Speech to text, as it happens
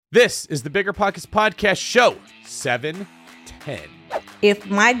This is the Bigger Pockets Podcast Show 710. If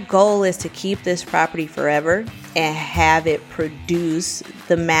my goal is to keep this property forever and have it produce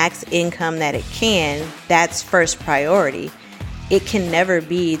the max income that it can, that's first priority. It can never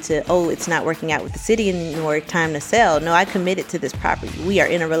be to, it's not working out with the city anymore, time to sell. No, I committed to this property. We are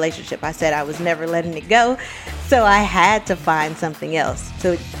in a relationship. I said I was never letting it go. So I had to find something else.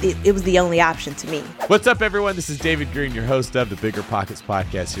 So it was the only option to me. What's up, everyone? This is David Green, your host of the Bigger Pockets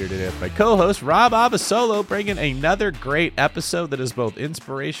Podcast, here today with my co-host, Rob Abasolo, bringing another great episode that is both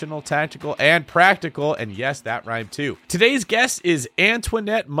inspirational, tactical, and practical. And yes, that rhymed too. Today's guest is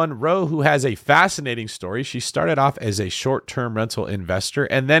Antoinette Monroe, who has a fascinating story. She started off as a short-term rental investor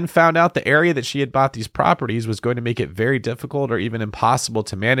and then found out the area that she had bought these properties was going to make it very difficult or even impossible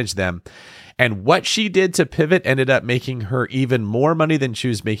to manage them. And what she did to pivot ended up making her even more money than she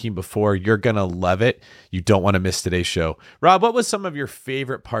was making before. You're going to love it. You don't want to miss today's show. Rob, what was some of your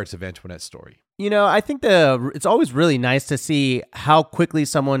favorite parts of Antoinette's story? You know, I think it's always really nice to see how quickly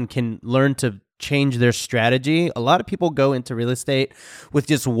someone can learn to change their strategy. A lot of people go into real estate with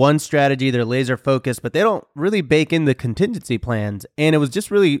just one strategy. They're laser focused, but they don't really bake in the contingency plans. And it was just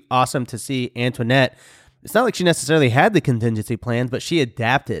really awesome to see Antoinette. It's not like she necessarily had the contingency plans, but she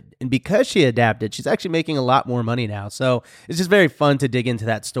adapted. And because she adapted, she's actually making a lot more money now. So it's just very fun to dig into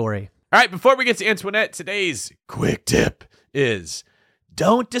that story. All right, before we get to Antoinette, today's quick tip is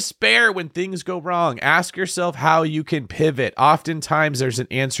don't despair when things go wrong. Ask yourself how you can pivot. Oftentimes, there's an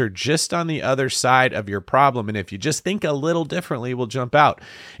answer just on the other side of your problem. And if you just think a little differently, we'll jump out.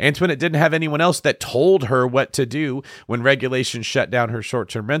 Antoinette didn't have anyone else that told her what to do when regulations shut down her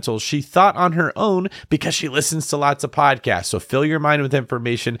short-term rentals. She thought on her own because she listens to lots of podcasts. So fill your mind with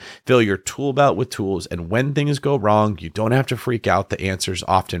information, fill your tool belt with tools. And when things go wrong, you don't have to freak out. The answer's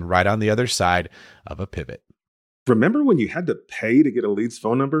often right on the other side of a pivot. Remember when you had to pay to get a lead's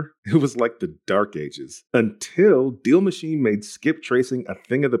phone number? It was like the dark ages until Deal Machine made skip tracing a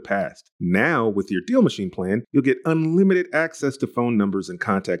thing of the past. Now, with your Deal Machine plan, you'll get unlimited access to phone numbers and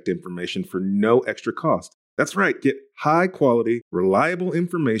contact information for no extra cost. That's right, get high quality, reliable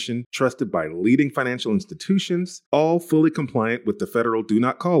information trusted by leading financial institutions, all fully compliant with the federal Do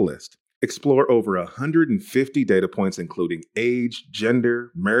Not Call list. Explore over 150 data points, including age,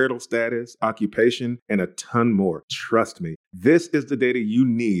 gender, marital status, occupation, and a ton more. Trust me, this is the data you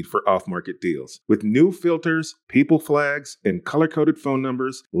need for off-market deals. With new filters, people flags, and color-coded phone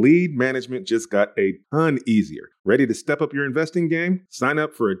numbers, lead management just got a ton easier. Ready to step up your investing game? Sign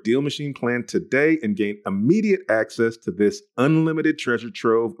up for a Deal Machine plan today and gain immediate access to this unlimited treasure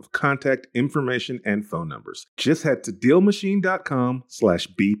trove of contact information and phone numbers. Just head to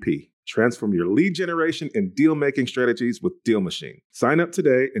DealMachine.com/BP. Transform your lead generation and deal-making strategies with Deal Machine. Sign up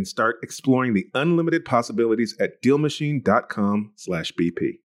today and start exploring the unlimited possibilities at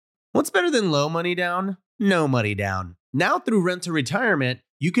DealMachine.com/BP. What's better than low money down? No money down. Now through Rent to Retirement,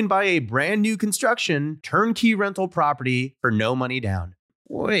 you can buy a brand new construction turnkey rental property for no money down.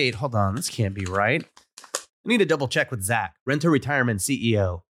 Wait, hold on. This can't be right. I need to double check with Zach, Rent to Retirement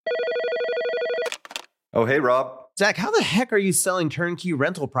CEO. Oh, hey, Rob. Zach, how the heck are you selling turnkey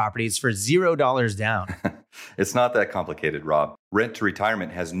rental properties for $0 down? It's not that complicated, Rob. Rent to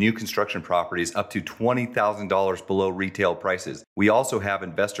Retirement has new construction properties up to $20,000 below retail prices. We also have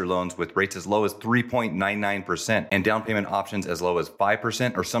investor loans with rates as low as 3.99% and down payment options as low as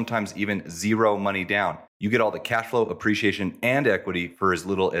 5% or sometimes even zero money down. You get all the cash flow, appreciation, and equity for as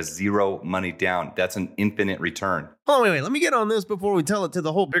little as zero money down. That's an infinite return. Oh, wait. Let me get on this before we tell it to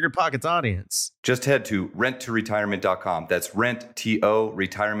the whole Bigger Pockets audience. Just head to renttoretirement.com. That's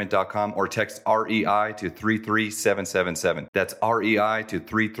renttoretirement.com or text REI to 33777. That's REI to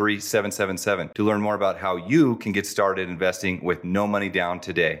 33777 to learn more about how you can get started investing with no money down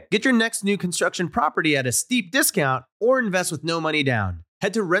today. Get your next new construction property at a steep discount or invest with no money down.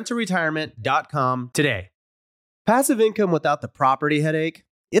 Head to renttoretirement.com today. Passive income without the property headache?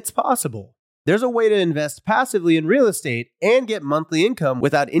 It's possible. There's a way to invest passively in real estate and get monthly income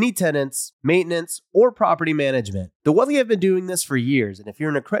without any tenants, maintenance, or property management. The Wealthy have been doing this for years, and if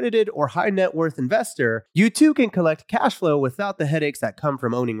you're an accredited or high net worth investor, you too can collect cash flow without the headaches that come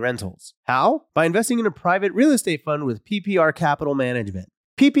from owning rentals. How? By investing in a private real estate fund with PPR Capital Management.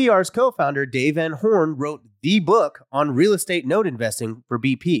 PPR's co-founder, Dave Van Horn, wrote the book on real estate note investing for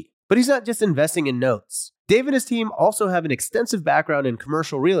BP. But he's not just investing in notes. Dave and his team also have an extensive background in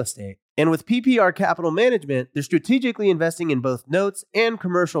commercial real estate. And with PPR Capital Management, they're strategically investing in both notes and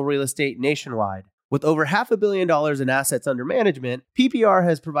commercial real estate nationwide. With over $500 million in assets under management, PPR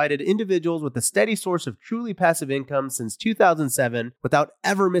has provided individuals with a steady source of truly passive income since 2007 without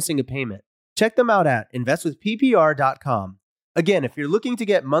ever missing a payment. Check them out at investwithppr.com. Again, if you're looking to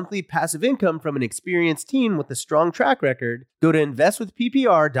get monthly passive income from an experienced team with a strong track record, go to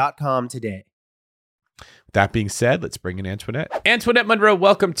investwithppr.com today. That being said, let's bring in Antoinette. Antoinette Monroe,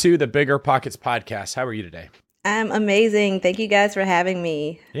 welcome to the Bigger Pockets podcast. How are you today? I'm amazing. Thank you guys for having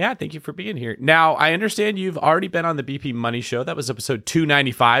me. Yeah, thank you for being here. Now, I understand you've already been on the BP Money Show. That was episode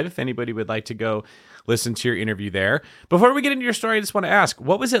 295, if anybody would like to go listen to your interview there. Before we get into your story, I just want to ask,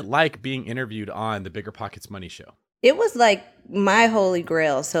 what was it like being interviewed on the Bigger Pockets Money Show? It was like my holy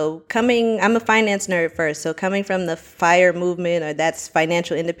grail. So I'm a finance nerd first. So coming from the FIRE movement, or that's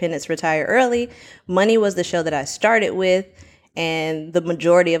Financial Independence Retire Early, Money was the show that I started with. And the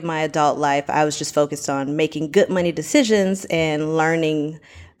majority of my adult life, I was just focused on making good money decisions and learning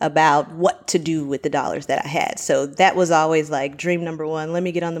about what to do with the dollars that I had. So that was always like dream number one. Let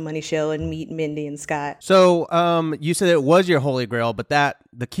me get on the Money Show and meet Mindy and Scott. So you said it was your holy grail, but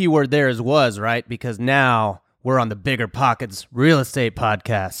the key word there is was, right? Because now we're on the Bigger Pockets Real Estate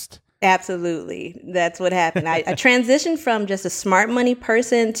Podcast. Absolutely. That's what happened. I transitioned from just a smart money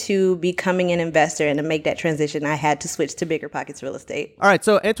person to becoming an investor. And to make that transition, I had to switch to Bigger Pockets Real Estate. All right.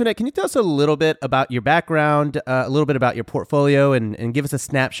 So, Antoinette, can you tell us a little bit about your background, a little bit about your portfolio, and give us a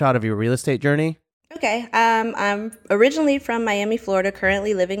snapshot of your real estate journey? Okay. I'm originally from Miami, Florida,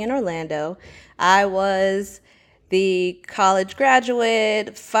 currently living in Orlando. I was the college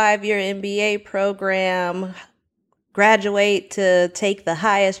graduate, 5-year MBA program, graduate to take the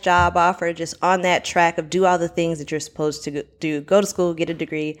highest job offer, just on that track of do all the things that you're supposed to do, go to school, get a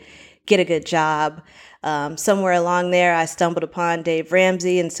degree, get a good job. Somewhere along there, I stumbled upon Dave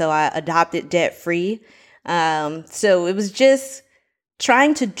Ramsey, and so I adopted Debt Free. So it was just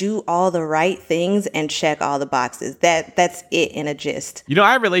trying to do all the right things and check all the boxes. That's it in a gist. You know,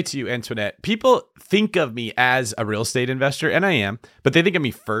 I relate to you, Antoinette. People think of me as a real estate investor, and I am, but they think of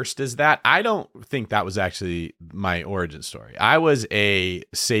me first as that. I don't think that was actually my origin story. I was a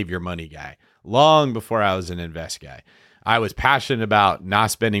save your money guy long before I was an invest guy. I was passionate about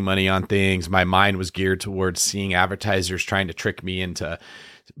not spending money on things. My mind was geared towards seeing advertisers trying to trick me into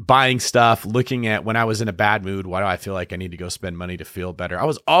buying stuff, looking at when I was in a bad mood, why do I feel like I need to go spend money to feel better? I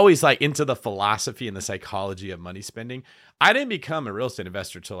was always like into the philosophy and the psychology of money spending. I didn't become a real estate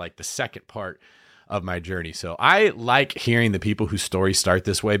investor till like the second part of my journey. So I like hearing the people whose stories start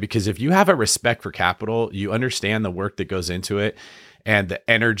this way, because if you have a respect for capital, you understand the work that goes into it and the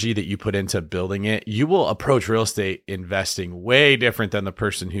energy that you put into building it, you will approach real estate investing way different than the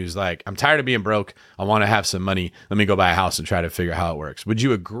person who's like, I'm tired of being broke. I want to have some money. Let me go buy a house and try to figure out how it works. Would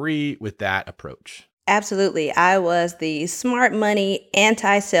you agree with that approach? Absolutely. I was the smart money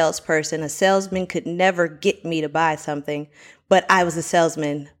anti-salesperson. A salesman could never get me to buy something, but I was a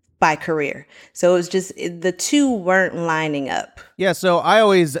salesman by career. So it was just, the two weren't lining up. Yeah, so I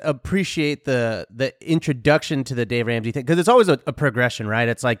always appreciate the introduction to the Dave Ramsey thing, because it's always a progression, right?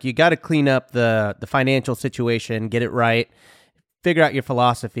 It's like you got to clean up the financial situation, get it right, figure out your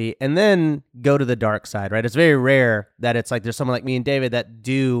philosophy, and then go to the dark side, right? It's very rare that it's like there's someone like me and David that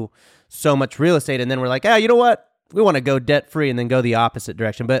do so much real estate, and then we're like, you know what? We want to go debt-free and then go the opposite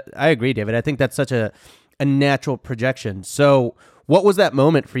direction. But I agree, David. I think that's such a natural projection. So what was that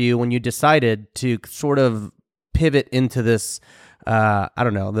moment for you when you decided to sort of pivot into this, I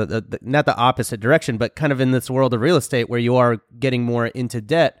don't know, the not the opposite direction, but kind of in this world of real estate where you are getting more into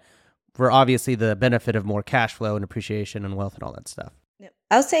debt for obviously the benefit of more cash flow and appreciation and wealth and all that stuff?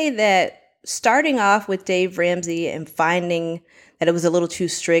 I'll say that starting off with Dave Ramsey and finding that it was a little too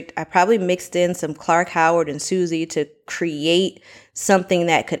strict, I probably mixed in some Clark Howard and Susie to create something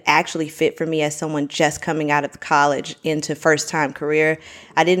that could actually fit for me as someone just coming out of college into first-time career.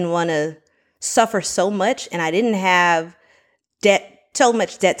 I didn't want to suffer so much, and I didn't have so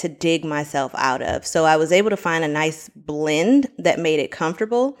much debt to dig myself out of. So I was able to find a nice blend that made it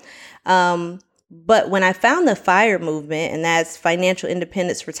comfortable. But when I found the FIRE movement, and that's Financial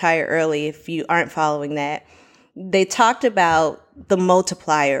Independence Retire Early, if you aren't following that, they talked about the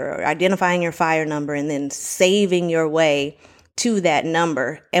multiplier, or identifying your FIRE number and then saving your way to that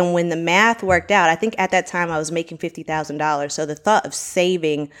number. And when the math worked out, I think at that time I was making $50,000. So the thought of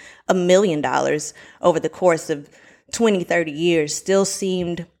saving $1 million over the course of 20, 30 years still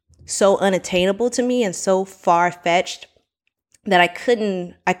seemed so unattainable to me and so far-fetched that I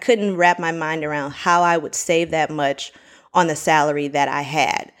couldn't wrap my mind around how I would save that much on the salary that I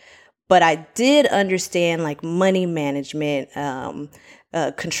had. But I did understand like money management,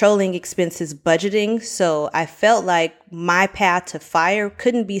 controlling expenses, budgeting. So I felt like my path to FIRE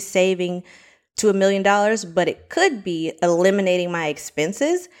couldn't be saving to $1 million, but it could be eliminating my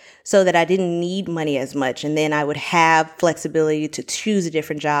expenses so that I didn't need money as much. And then I would have flexibility to choose a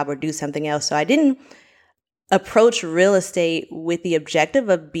different job or do something else. So I didn't approach real estate with the objective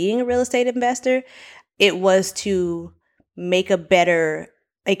of being a real estate investor, it was to make a better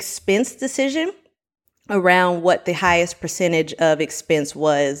expense decision around what the highest percentage of expense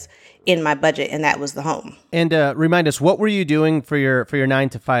was in my budget, and that was the home. And remind us, what were you doing for your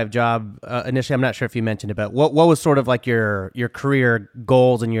 9-to-5 job initially? I'm not sure if you mentioned it, but what was sort of like your career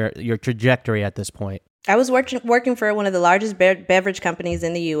goals and your trajectory at this point? I was working for one of the largest beverage companies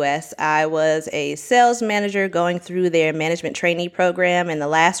in the U.S. I was a sales manager going through their management trainee program, and the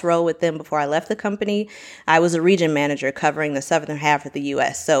last role with them before I left the company, I was a region manager covering the southern half of the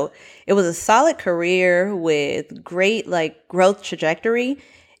U.S. So it was a solid career with great growth trajectory.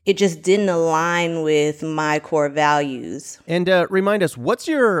 It just didn't align with my core values. And remind us, what's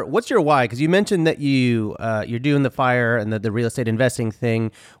your why? Because you mentioned that you're doing the FIRE and the real estate investing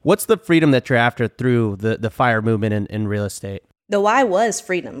thing. What's the freedom that you're after through the FIRE movement in real estate? The why was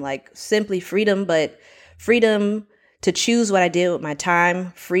freedom, simply freedom, but freedom to choose what I did with my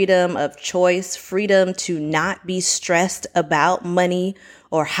time, freedom of choice, freedom to not be stressed about money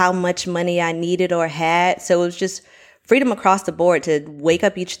or how much money I needed or had. So it was just freedom across the board to wake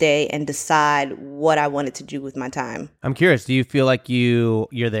up each day and decide what I wanted to do with my time. I'm curious, do you feel like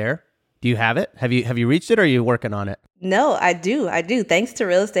you're there? Do you have it? Have you reached it, or are you working on it? No, I do. Thanks to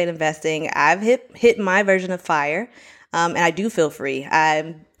real estate investing, I've hit my version of FIRE, and I do feel free.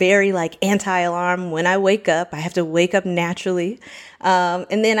 I'm very anti-alarm when I wake up. I have to wake up naturally,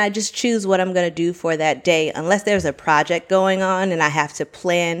 and then I just choose what I'm going to do for that day, unless there's a project going on and I have to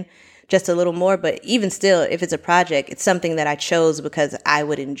plan just a little more. But even still, if it's a project, it's something that I chose because I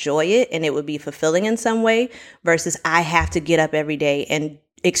would enjoy it and it would be fulfilling in some way, versus I have to get up every day and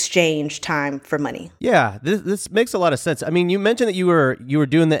exchange time for money. Yeah, this makes a lot of sense. I mean, you mentioned that you were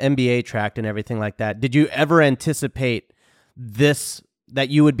doing the MBA track and everything like that. Did you ever anticipate that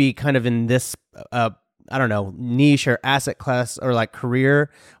you would be kind of in this niche or asset class or career,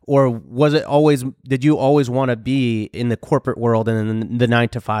 or did you always want to be in the corporate world and in the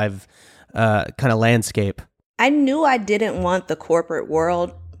 9-to-5 kind of landscape? I knew I didn't want the corporate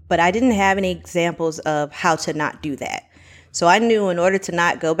world, but I didn't have any examples of how to not do that. So I knew in order to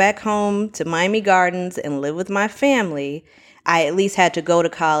not go back home to Miami Gardens and live with my family, I at least had to go to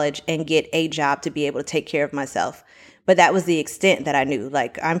college and get a job to be able to take care of myself. But that was the extent that I knew.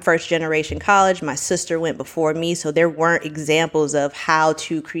 I'm first generation college. My sister went before me, so there weren't examples of how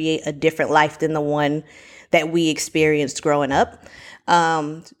to create a different life than the one that we experienced growing up.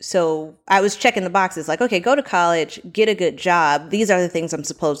 So I was checking the boxes okay, go to college, get a good job. These are the things I'm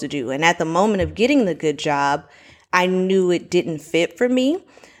supposed to do. And at the moment of getting the good job, I knew it didn't fit for me.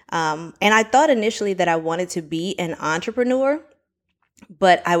 And I thought initially that I wanted to be an entrepreneur,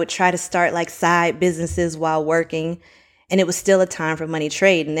 but I would try to start side businesses while working, and it was still a time for money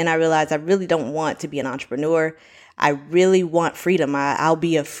trade. And then I realized I really don't want to be an entrepreneur. I really want freedom. I'll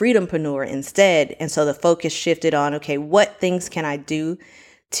be a freedompreneur instead. And so the focus shifted on, okay, what things can I do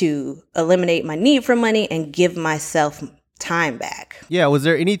to eliminate my need for money and give myself time back? Yeah. Was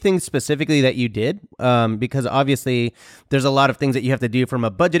there anything specifically that you did? Because obviously there's a lot of things that you have to do from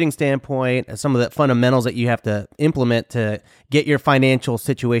a budgeting standpoint, some of the fundamentals that you have to implement to get your financial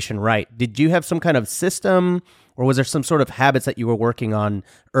situation right. Did you have some kind of system, or was there some sort of habits that you were working on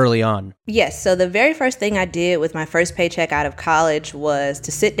early on? Yes. So the very first thing I did with my first paycheck out of college was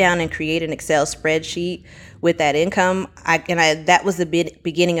to sit down and create an Excel spreadsheet with that income. That was the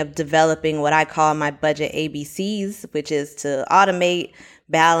beginning of developing what I call my budget ABCs, which is to automate,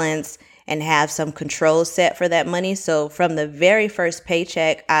 balance, and have some controls set for that money. So from the very first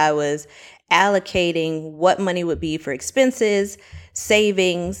paycheck, I was allocating what money would be for expenses,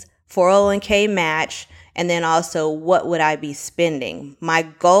 savings, 401k match, and then also what would I be spending. My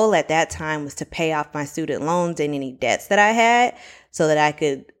goal at that time was to pay off my student loans and any debts that I had so that I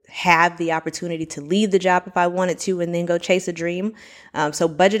could have the opportunity to leave the job if I wanted to and then go chase a dream. So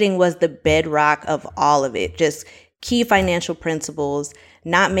budgeting was the bedrock of all of it. Just key financial principles,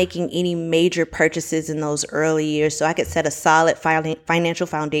 not making any major purchases in those early years so I could set a solid financial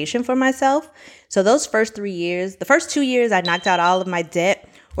foundation for myself. So those first 3 years, the first 2 years, I knocked out all of my debt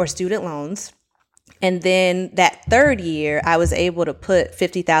or student loans. And then that third year, I was able to put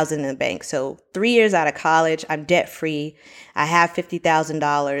 $50,000 in the bank. So 3 years out of college, I'm debt free. I have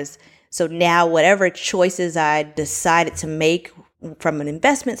 $50,000. So now whatever choices I decided to make from an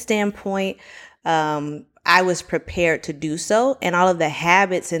investment standpoint, I was prepared to do so. And all of the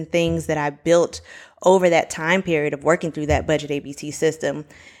habits and things that I built over that time period of working through that budget ABC system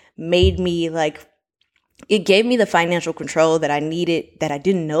made me it gave me the financial control that I needed, that I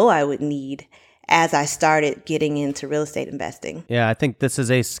didn't know I would need as I started getting into real estate investing. Yeah, I think this is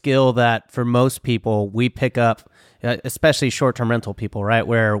a skill that for most people we pick up, especially short-term rental people, right?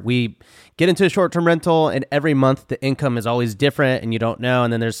 Where we get into a short-term rental and every month the income is always different and you don't know.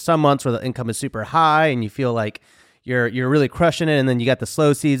 And then there's some months where the income is super high and you feel like you're really crushing it. And then you got the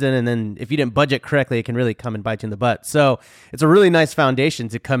slow season. And then if you didn't budget correctly, it can really come and bite you in the butt. So it's a really nice foundation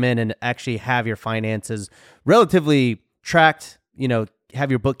to come in and actually have your finances relatively tracked, have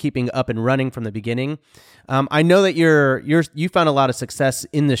your bookkeeping up and running from the beginning. I know that you found a lot of success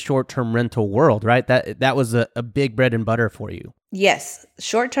in the short-term rental world, right? That was a big bread and butter for you. Yes.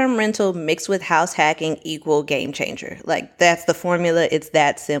 Short-term rental mixed with house hacking equal game changer. Like that's the formula. It's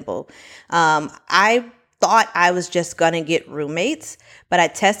that simple. I thought I was just going to get roommates, but I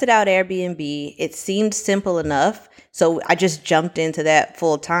tested out Airbnb. It seemed simple enough. So I just jumped into that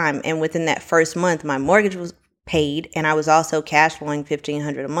full time. And within that first month, my mortgage was paid, and I was also cash flowing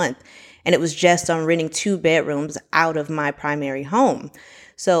 $1,500 a month. And it was just on renting 2 bedrooms out of my primary home.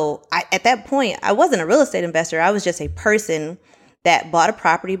 So at that point, I wasn't a real estate investor. I was just a person that bought a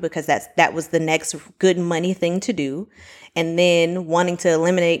property because that was the next good money thing to do. And then wanting to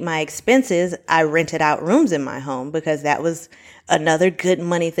eliminate my expenses, I rented out rooms in my home because that was another good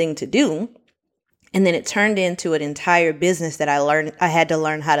money thing to do. And then it turned into an entire business that I had to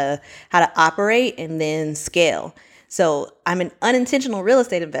learn how to operate and then scale. So I'm an unintentional real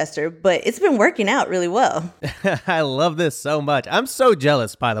estate investor, but it's been working out really well. I love this so much. I'm so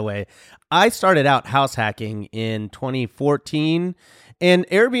jealous, by the way. I started out house hacking in 2014 and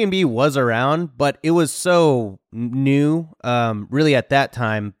Airbnb was around, but it was so new. Really at that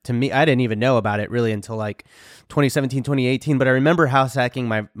time, to me, I didn't even know about it really until like 2017, 2018. But I remember house hacking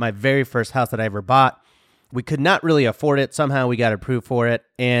my very first house that I ever bought. We could not really afford it. Somehow we got approved for it.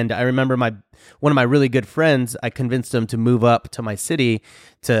 And I remember one of my really good friends, I convinced him to move up to my city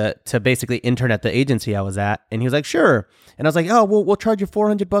to basically intern at the agency I was at. And he was like, sure. And I was like, oh, we'll charge you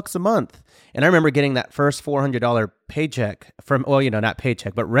 $400 a month. And I remember getting that first $400 paycheck from, not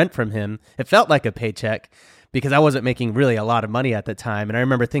paycheck, but rent from him. It felt like a paycheck because I wasn't making really a lot of money at the time. And I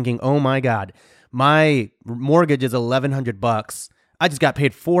remember thinking, oh my God, my mortgage is $1,100. I just got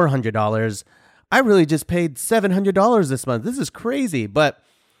paid $400. I really just paid $700 this month. This is crazy. But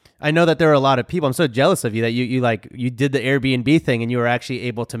I know that there are a lot of people. I'm so jealous of you that you did the Airbnb thing and you were actually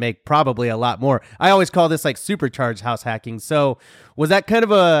able to make probably a lot more. I always call this like supercharged house hacking. So was that kind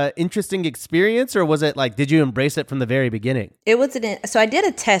of a interesting experience, or was it like, did you embrace it from the very beginning? It was so I did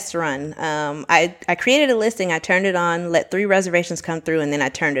a test run. I created a listing, I turned it on, let 3 reservations come through, and then I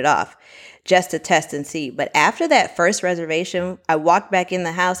turned it off just to test and see. But after that first reservation, I walked back in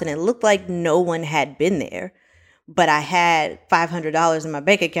the house and it looked like no one had been there. But I had $500 in my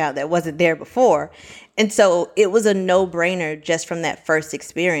bank account that wasn't there before. And so it was a no-brainer just from that first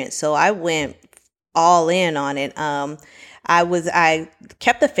experience. So I went all in on it. I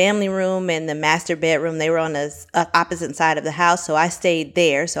kept the family room and the master bedroom. They were on the opposite side of the house. So I stayed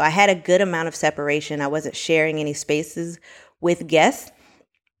there. So I had a good amount of separation. I wasn't sharing any spaces with guests.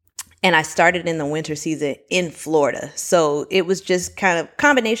 And I started in the winter season in Florida. So it was just kind of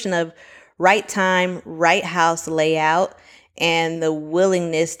combination of right time, right house layout, and the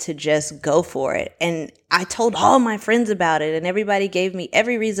willingness to just go for it. And I told all my friends about it, and everybody gave me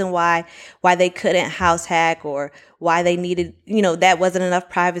every reason why they couldn't house hack or why they needed, that wasn't enough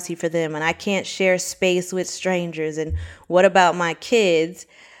privacy for them. And I can't share space with strangers. And what about my kids?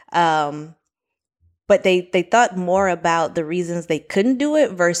 But they thought more about the reasons they couldn't do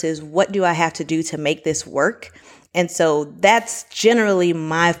it versus what do I have to do to make this work? And so that's generally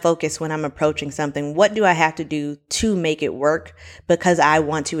my focus when I'm approaching something. What do I have to do to make it work? Because I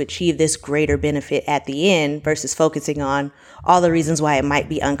want to achieve this greater benefit at the end versus focusing on all the reasons why it might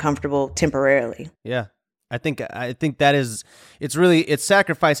be uncomfortable temporarily. Yeah. I think that is, it's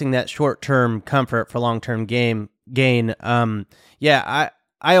sacrificing that short-term comfort for long-term gain.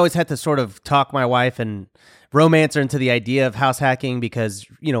 I always had to sort of talk my wife and romance her into the idea of house hacking because,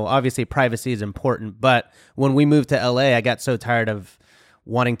 obviously privacy is important. But when we moved to LA, I got so tired of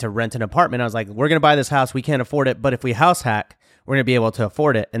wanting to rent an apartment. I was like, we're going to buy this house. We can't afford it. But if we house hack, we're going to be able to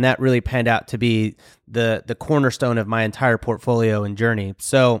afford it. And that really panned out to be the cornerstone of my entire portfolio and journey.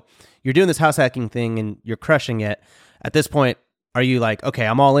 So you're doing this house hacking thing and you're crushing it. At this point, are you like, okay,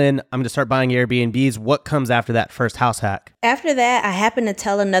 I'm all in, I'm going to start buying Airbnbs? What comes after that first house hack? After that, I happened to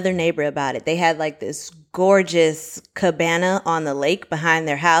tell another neighbor about it. They had like this gorgeous cabana on the lake behind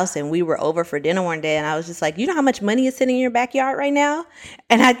their house, and we were over for dinner one day, and I was just like, you know how much money is sitting in your backyard right now?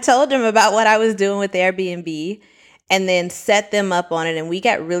 And I told them about what I was doing with Airbnb and then set them up on it, and we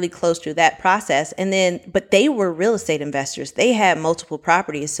got really close through that process. But they were real estate investors. They had multiple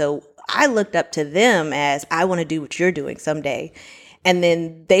properties, so I looked up to them as, I want to do what you're doing someday. And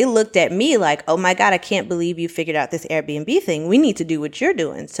then they looked at me like, oh my God, I can't believe you figured out this Airbnb thing. We need to do what you're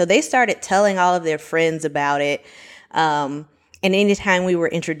doing. So they started telling all of their friends about it. And anytime we were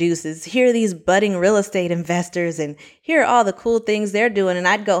introduced is, here are these budding real estate investors and here are all the cool things they're doing. And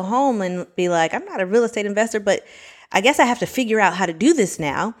I'd go home and be like, I'm not a real estate investor, but I guess I have to figure out how to do this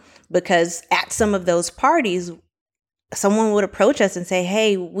now, because at some of those parties, someone would approach us and say,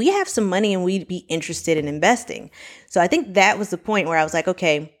 hey, we have some money and we'd be interested in investing. So I think that was the point where I was like,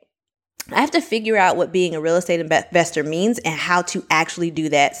 okay, I have to figure out what being a real estate investor means and how to actually do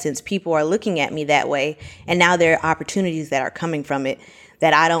that, since people are looking at me that way. And now there are opportunities that are coming from it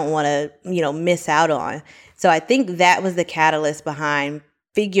that I don't want to, miss out on. So I think that was the catalyst behind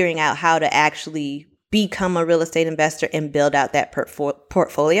figuring out how to actually become a real estate investor and build out that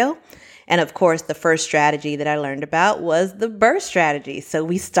portfolio. And of course, the first strategy that I learned about was the BRRRR strategy. So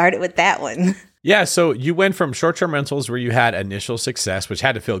we started with that one. Yeah, so you went from short-term rentals where you had initial success, which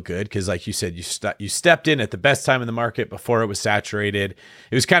had to feel good because, like you said, you stepped in at the best time in the market before it was saturated.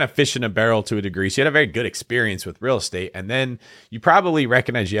 It was kind of fish in a barrel to a degree. So you had a very good experience with real estate, and then you probably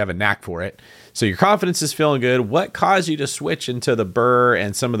recognize you have a knack for it. So your confidence is feeling good. What caused you to switch into the BRRRR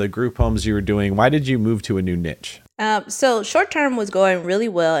and some of the group homes you were doing? Why did you move to a new niche? So short-term was going really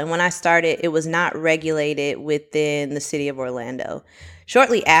well. And when I started, it was not regulated within the city of Orlando.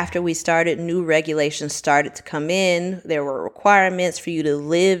 Shortly after we started, new regulations started to come in. There were requirements for you to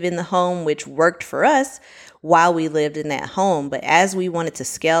live in the home, which worked for us while we lived in that home. But as we wanted to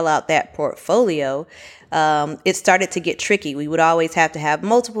scale out that portfolio, it started to get tricky. We would always have to have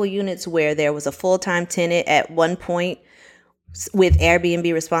multiple units where there was a full-time tenant at one point with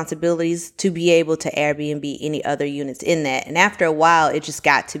Airbnb responsibilities to be able to Airbnb any other units in that. And after a while, it just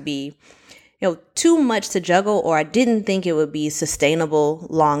got to be, too much to juggle, or I didn't think it would be sustainable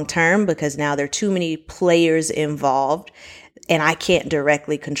long term, because now there are too many players involved and I can't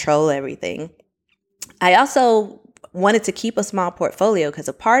directly control everything. I also wanted to keep a small portfolio because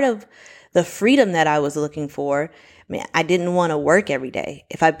a part of the freedom that I was looking for, I didn't want to work every day.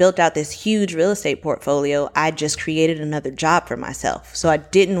 If I built out this huge real estate portfolio, I just created another job for myself. So I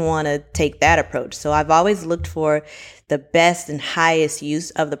didn't want to take that approach. So I've always looked for the best and highest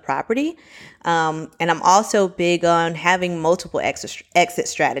use of the property. And I'm also big on having multiple exit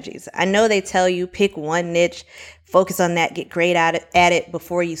strategies. I know they tell you pick one niche, focus on that, get great at it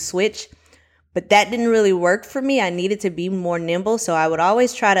before you switch. But that didn't really work for me. I needed to be more nimble. So I would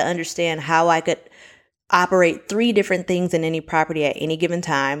always try to understand how I could operate 3 different things in any property at any given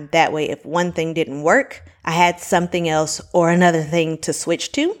time. That way, if one thing didn't work, I had something else or another thing to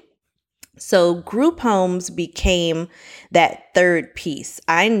switch to. So group homes became that third piece.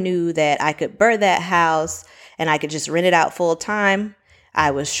 I knew that I could BRRRR that house and I could just rent it out full time.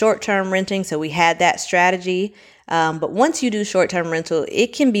 I was short-term renting, so we had that strategy. But once you do short-term rental,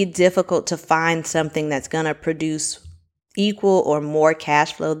 it can be difficult to find something that's going to produce equal or more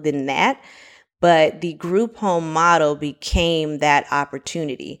cash flow than that. But the group home model became that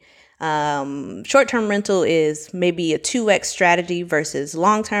opportunity. Short-term rental is maybe a 2x strategy versus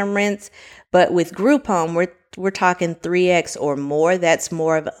long-term rents. But with group home, we're talking 3x or more. That's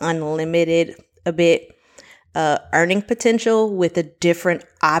more of unlimited, a bit earning potential with the different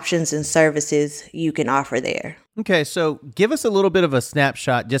options and services you can offer there. Okay, so give us a little bit of a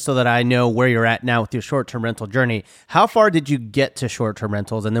snapshot just so that I know where you're at now with your short-term rental journey. How far did you get to short-term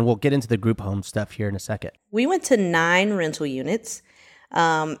rentals? And then we'll get into the group home stuff here in a second. We went to 9 rental units.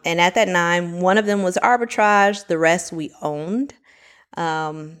 And at that 9, one of them was arbitrage. The rest we owned.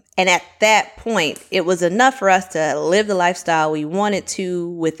 And at that point, it was enough for us to live the lifestyle we wanted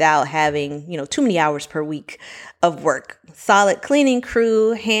to without having, too many hours per week of work. Solid cleaning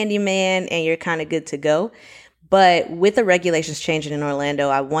crew, handyman, and you're kind of good to go. But with the regulations changing in Orlando,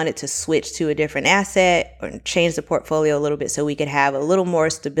 I wanted to switch to a different asset or change the portfolio a little bit so we could have a little more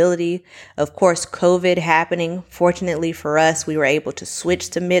stability. Of course, COVID happening. Fortunately for us, we were able to switch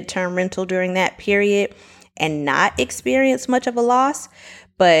to midterm rental during that period and not experience much of a loss.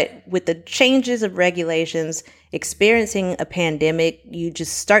 But with the changes of regulations, experiencing a pandemic, you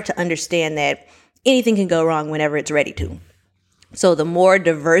just start to understand that anything can go wrong whenever it's ready to. So the more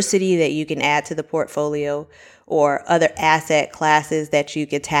diversity that you can add to the portfolio or other asset classes that you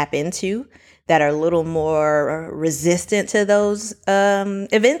could tap into that are a little more resistant to those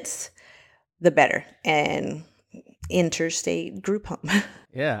events, the better. And interstate group home.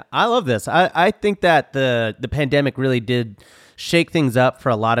 Yeah, I love this. I think that the pandemic really did shake things up for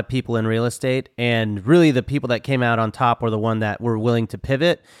a lot of people in real estate, and really the people that came out on top were the one that were willing to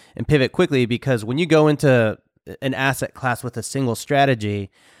pivot and pivot quickly, because when you go into an asset class with a single strategy,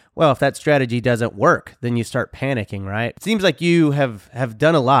 well, if that strategy doesn't work, then you start panicking, right? It seems like you have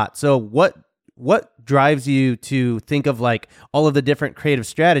done a lot. So what drives you to think of like all of the different creative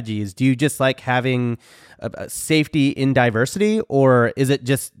strategies? Do you just like having a safety in diversity, or is it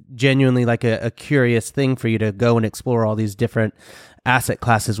just genuinely like a curious thing for you to go and explore all these different asset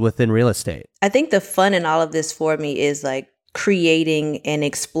classes within real estate? I think the fun in all of this for me is like creating and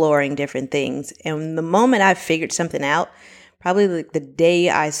exploring different things. And the moment I figured something out, probably like the day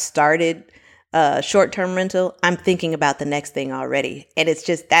I started short-term rental, I'm thinking about the next thing already. And it's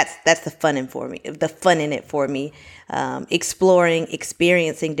just, that's the fun in it for me. Exploring,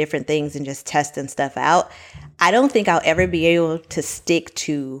 experiencing different things and just testing stuff out. I don't think I'll ever be able to stick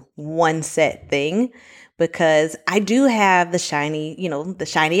to one set thing because I do have the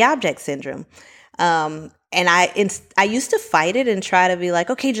shiny object syndrome. And I used to fight it and try to be like,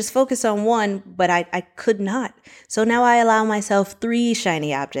 okay, just focus on one, but I could not. So now I allow myself 3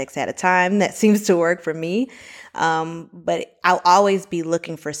 shiny objects at a time. That seems to work for me. But I'll always be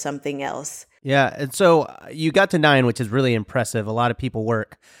looking for something else. Yeah. And so you got to 9, which is really impressive. A lot of people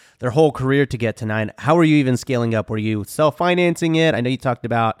work their whole career to get to 9. How are you even scaling up? Were you self-financing it? I know you talked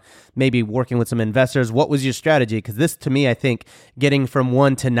about maybe working with some investors. What was your strategy? Because this, to me, I think getting from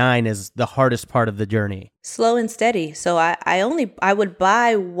 1 to 9 is the hardest part of the journey. Slow and steady. So I would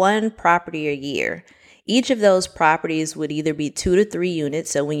buy 1 property a year. Each of those properties would either be 2 to 3 units.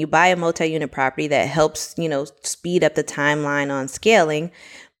 So when you buy a multi-unit property, that helps, speed up the timeline on scaling.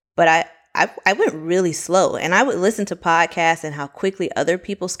 But I went really slow, and I would listen to podcasts and how quickly other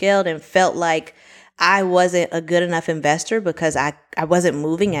people scaled and felt like I wasn't a good enough investor because I wasn't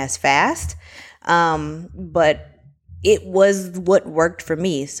moving as fast. But it was what worked for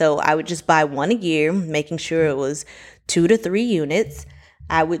me. So I would just buy 1 a year, making sure it was 2 to 3 units.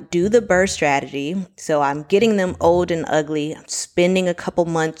 I would do the BRRRR strategy. So I'm getting them old and ugly. I'm spending a couple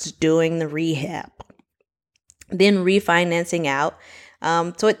months doing the rehab, then refinancing out.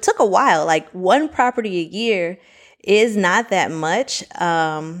 So it took a while. Like 1 property a year is not that much,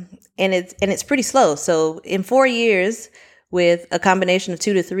 and it's pretty slow. So in 4 years, with a combination of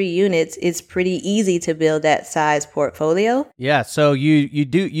 2 to 3 units, it's pretty easy to build that size portfolio. Yeah. So you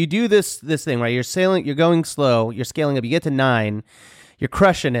do this thing, right? You're going slow. You're scaling up. You get to 9. You're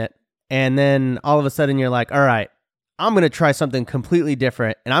crushing it, and then all of a sudden you're like, all right, I'm going to try something completely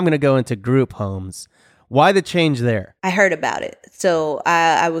different, and I'm going to go into group homes. Why the change there? I heard about it. So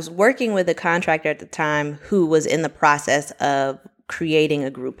I was working with a contractor at the time who was in the process of creating a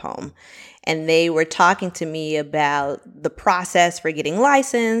group home. And they were talking to me about the process for getting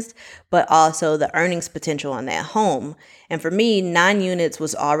licensed, but also the earnings potential on that home. And for me, 9 units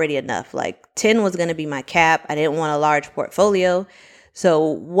was already enough. Like 10 was going to be my cap. I didn't want a large portfolio. So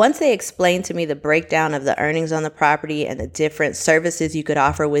once they explained to me the breakdown of the earnings on the property and the different services you could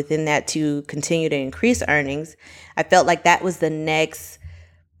offer within that to continue to increase earnings, I felt like that was the next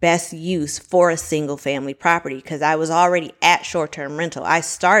best use for a single family property because I was already at short-term rental. I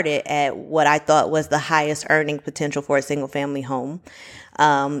started at what I thought was the highest earning potential for a single family home.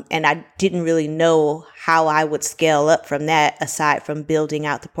 And I didn't really know how I would scale up from that aside from building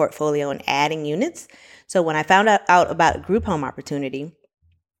out the portfolio and adding units. So when I found out about a group home opportunity,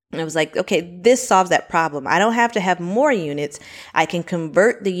 I was like, okay, this solves that problem. I don't have to have more units. I can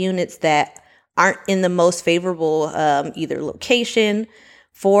convert the units that aren't in the most favorable either location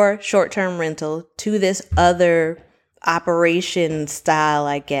for short-term rental to this other operation style,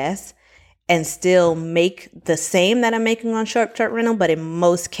 I guess, and still make the same that I'm making on short-term rental, but in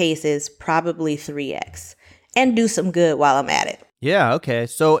most cases, probably 3x, and do some good while I'm at it. Yeah, okay.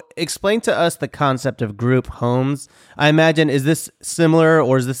 So explain to us the concept of group homes. I imagine, is this similar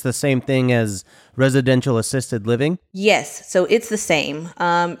or is this the same thing as residential assisted living? Yes, so it's the same.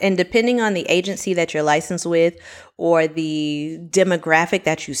 And depending on the agency that you're licensed with or the demographic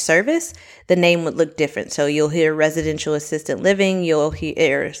that you service, the name would look different. So you'll hear residential assisted living, you'll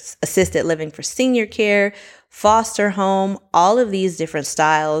hear assisted living for senior care, foster home, all of these different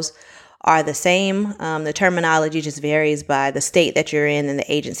styles are the same. The terminology just varies by the state that you're in and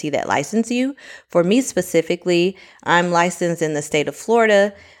the agency that licensed you. For me specifically, I'm licensed in the state of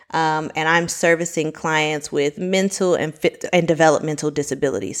Florida, and I'm servicing clients with mental and developmental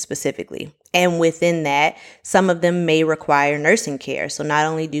disabilities specifically. And within that, some of them may require nursing care. So not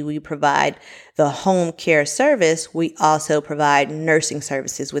only do we provide the home care service, we also provide nursing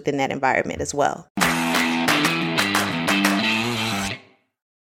services within that environment as well.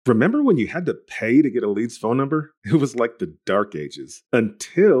 Remember when you had to pay to get a lead's phone number? It was like the dark ages.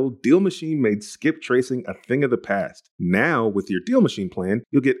 Until Deal Machine made skip tracing a thing of the past. Now, with your Deal Machine plan,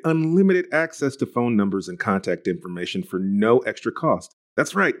 you'll get unlimited access to phone numbers and contact information for no extra cost.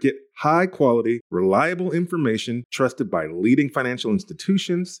 That's right. Get high quality, reliable information trusted by leading financial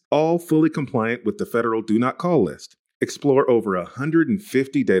institutions, all fully compliant with the federal Do Not Call list. Explore over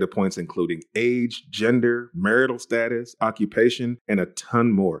 150 data points, including age, gender, marital status, occupation, and a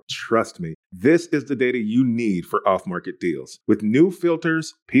ton more. Trust me, this is the data you need for off-market deals. With new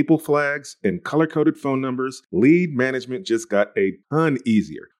filters, people flags, and color-coded phone numbers, lead management just got a ton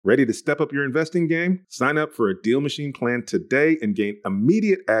easier. Ready to step up your investing game? Sign up for a Deal Machine plan today and gain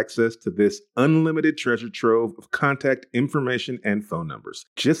immediate access to this unlimited treasure trove of contact information and phone numbers.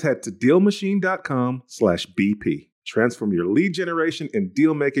 Just head to DealMachine.com/BP. Transform your lead generation and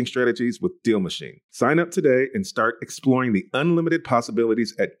deal-making strategies with Deal Machine. Sign up today and start exploring the unlimited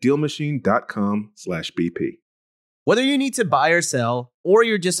possibilities at DealMachine.com/BP. Whether you need to buy or sell, or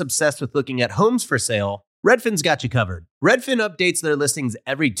you're just obsessed with looking at homes for sale, Redfin's got you covered. Redfin updates their listings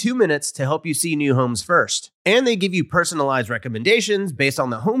every 2 minutes to help you see new homes first. And they give you personalized recommendations based on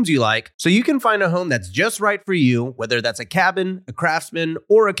the homes you like, so you can find a home that's just right for you, whether that's a cabin, a craftsman,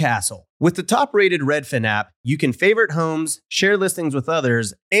 or a castle. With the top-rated Redfin app, you can favorite homes, share listings with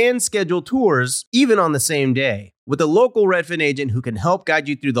others, and schedule tours even on the same day, with a local Redfin agent who can help guide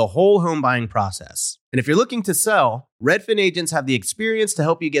you through the whole home buying process. And if you're looking to sell, Redfin agents have the experience to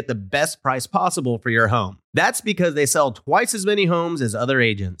help you get the best price possible for your home. That's because they sell twice as many homes as other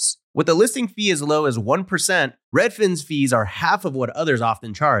agents. With a listing fee as low as 1%, Redfin's fees are half of what others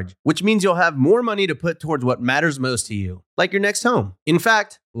often charge, which means you'll have more money to put towards what matters most to you, like your next home. In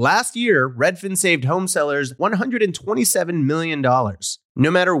fact, last year, Redfin saved home sellers $127 million.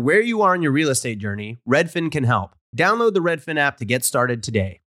 No matter where you are in your real estate journey, Redfin can help. Download the Redfin app to get started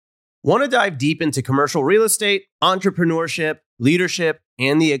today. Want to dive deep into commercial real estate, entrepreneurship, leadership,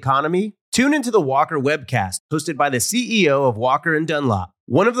 and the economy? Tune into the Walker Webcast, hosted by the CEO of Walker & Dunlop,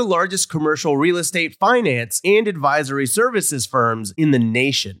 one of the largest commercial real estate finance and advisory services firms in the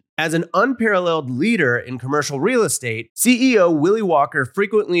nation. As an unparalleled leader in commercial real estate, CEO Willie Walker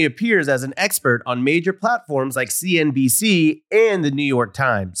frequently appears as an expert on major platforms like CNBC and the New York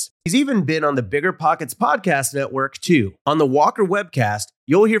Times. He's even been on the Bigger Pockets podcast network, too. On the Walker Webcast,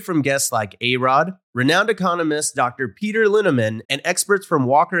 you'll hear from guests like A-Rod, renowned economist Dr. Peter Linneman, and experts from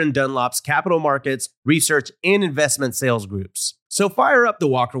Walker & Dunlop's capital markets, research, and investment sales groups. So fire up the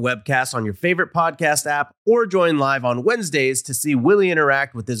Walker Webcast on your favorite podcast app or join live on Wednesdays to see Willie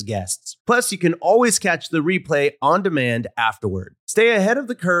interact with his guests. Plus, you can always catch the replay on demand afterward. Stay ahead of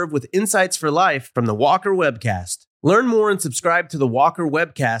the curve with insights for life from the Walker Webcast. Learn more and subscribe to the Walker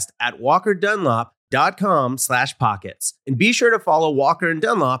Webcast at walkerdunlop.com/pockets. And be sure to follow Walker &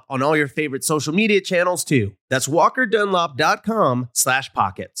 Dunlop on all your favorite social media channels too. That's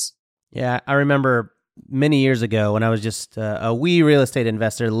walkerdunlop.com/pockets. Yeah, I remember many years ago when I was just a wee real estate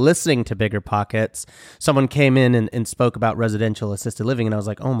investor listening to Bigger Pockets, someone came in and spoke about residential assisted living. And I was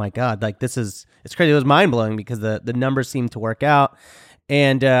like, oh my God, like it's crazy. It was mind blowing because the numbers seemed to work out.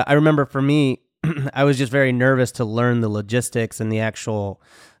 And I remember for me, I was just very nervous to learn the logistics and the actual,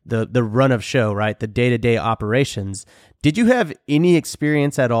 the run of show, right? The day-to-day operations. Did you have any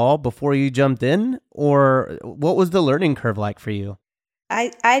experience at all before you jumped in, or what was the learning curve like for you?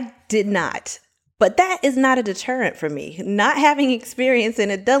 I did not. But that is not a deterrent for me. Not having experience in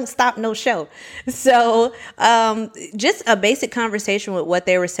it don't stop no show. So just a basic conversation with what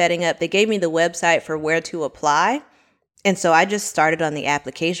they were setting up. They gave me the website for where to apply. And so I just started on the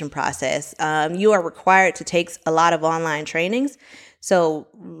application process. You are required to take a lot of online trainings. So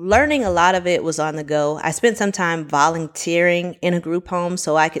learning a lot of it was on the go. I spent some time volunteering in a group home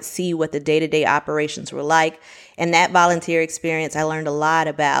so I could see what the day-to-day operations were like. And that volunteer experience, I learned a lot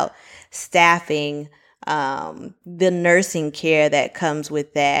about staffing, the nursing care that comes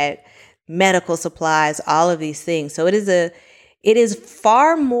with that, medical supplies, all of these things. So it is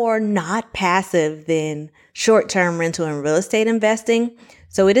far more not passive than short-term rental and real estate investing.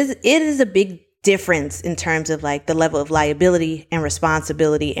 So it is a big difference in terms of like the level of liability and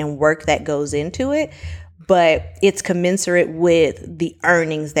responsibility and work that goes into it, but it's commensurate with the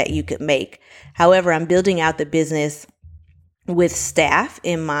earnings that you could make. However, I'm building out the business with staff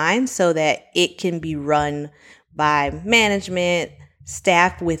in mind so that it can be run by management,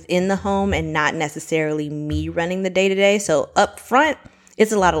 staff within the home, and not necessarily me running the day-to-day. So up front,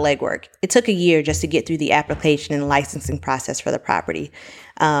 it's a lot of legwork. It took a year just to get through the application and licensing process for the property.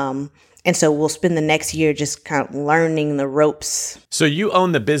 And so we'll spend the next year just kind of learning the ropes. So you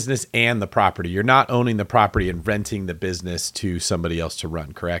own the business and the property. You're not owning the property and renting the business to somebody else to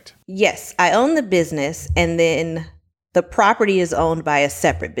run, correct? Yes, I own the business, and then the property is owned by a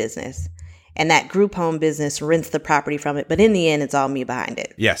separate business. and that group home business rents the property from it. But in the end, it's all me behind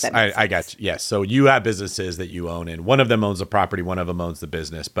it. Yes, I got you. Yes. So you have businesses that you own, and one of them owns the property, one of them owns the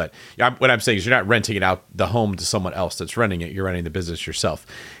business. But what I'm saying is you're not renting it out, the home, to someone else that's running it. You're running the business yourself.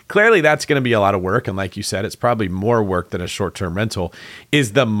 Clearly, that's going to be a lot of work. And like you said, it's probably more work than a short-term rental.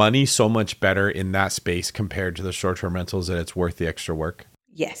 Is the money so much better in that space compared to the short-term rentals that it's worth the extra work?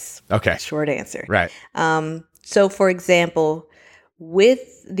 Yes. Okay. Short answer. Right. So, for example, with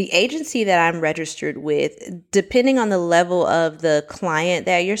the agency that I'm registered with, depending on the level of the client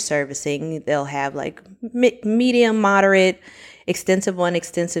that you're servicing, they'll have like medium, moderate, extensive 1,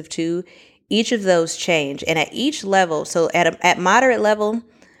 extensive 2. Each of those change. And at each level, so at moderate level,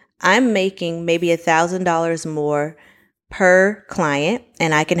 I'm making maybe $1,000 more per client,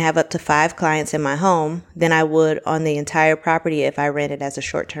 and I can have up to 5 clients in my home than I would on the entire property if I rent it as a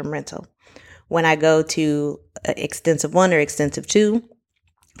short-term rental. When I go to extensive 1 or extensive 2,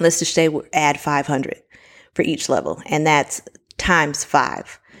 let's just say we add 500 for each level, and that's times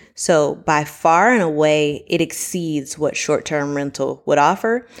 5. So by far and away, it exceeds what short-term rental would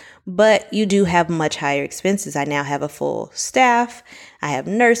offer, but you do have much higher expenses. I now have a full staff. I have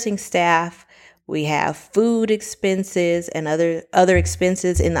nursing staff. We have food expenses and other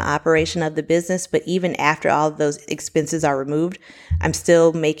expenses in the operation of the business. But even after all of those expenses are removed, I'm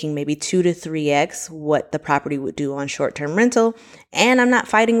still making maybe 2 to 3x what the property would do on short-term rental. And I'm not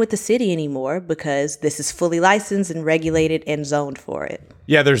fighting with the city anymore because this is fully licensed and regulated and zoned for it.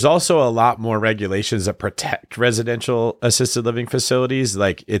 Yeah, there's also a lot more regulations that protect residential assisted living facilities.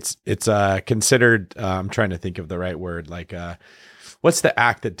 Like it's considered, I'm trying to think of the right word, like what's the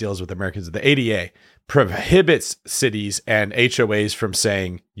act that deals with Americans? The ADA prohibits cities and HOAs from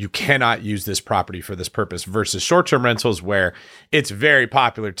saying you cannot use this property for this purpose versus short-term rentals where it's very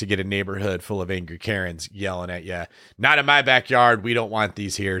popular to get a neighborhood full of angry Karens yelling at you, not in my backyard, we don't want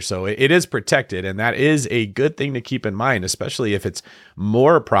these here. So it is protected, and that is a good thing to keep in mind, especially if it's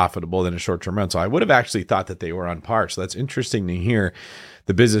more profitable than a short-term rental. I would have actually thought that they were on par. So that's interesting to hear.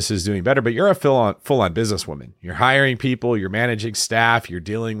 The business is doing better, but you're a full-on businesswoman. You're hiring people, you're managing staff, you're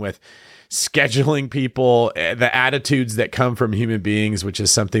dealing with scheduling people, the attitudes that come from human beings, which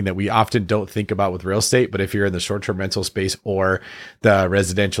is something that we often don't think about with real estate. But if you're in the short-term rental space or the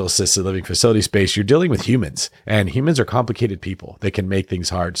residential assisted living facility space, you're dealing with humans, and humans are complicated people that can make things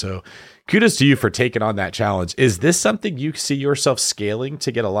hard. So kudos to you for taking on that challenge. Is this something you see yourself scaling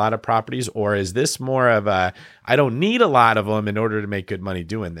to get a lot of properties, or is this more of a, I don't need a lot of them in order to make good money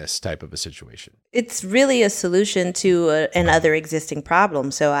doing this type of a situation? It's really a solution to another existing problem.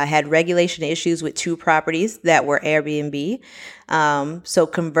 So I had regulation issues with 2 properties that were Airbnb. So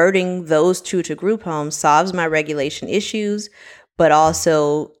converting those 2 to group homes solves my regulation issues, but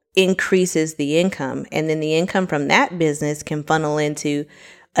also increases the income. And then the income from that business can funnel into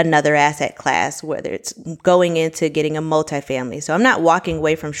another asset class, whether it's going into getting a multifamily. So I'm not walking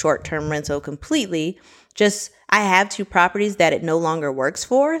away from short-term rental completely. Just I have 2 properties that it no longer works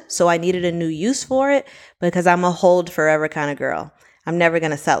for. So I needed a new use for it because I'm a hold forever kind of girl. I'm never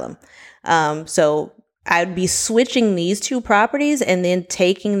going to sell them. So I'd be switching these 2 properties and then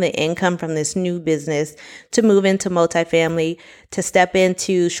taking the income from this new business to move into multifamily, to step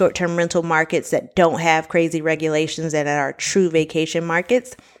into short-term rental markets that don't have crazy regulations and are true vacation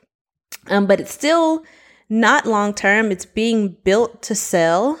markets. But it's still not long-term. It's being built to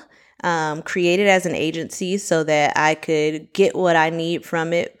sell, created as an agency so that I could get what I need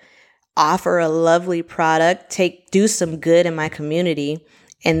from it, offer a lovely product, do some good in my community,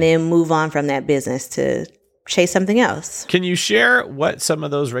 and then move on from that business to chase something else. Can you share what some of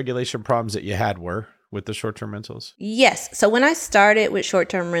those regulation problems that you had were with the short-term rentals? Yes. So when I started with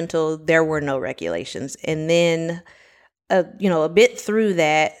short-term rental, there were no regulations. And then, a bit through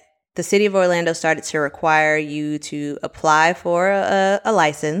that, the city of Orlando started to require you to apply for a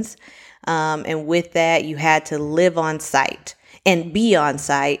license. And with that, you had to live on site and be on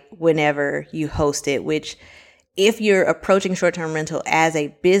site whenever you host it, which if you're approaching short-term rental as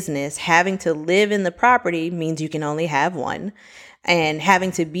a business, having to live in the property means you can only have one. And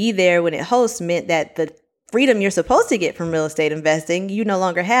having to be there when it hosts meant that the freedom you're supposed to get from real estate investing, you no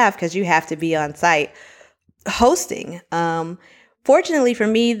longer have because you have to be on site hosting. Fortunately for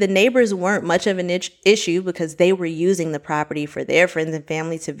me, the neighbors weren't much of an issue because they were using the property for their friends and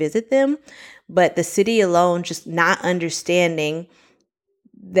family to visit them. But the city alone just not understanding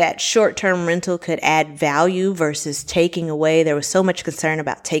that short-term rental could add value versus taking away. There was so much concern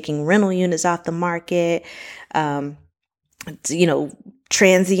about taking rental units off the market,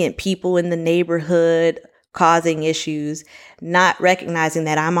 transient people in the neighborhood, causing issues, not recognizing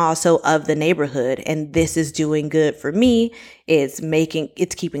that I'm also of the neighborhood and this is doing good for me. It's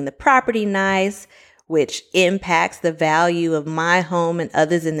keeping the property nice, which impacts the value of my home and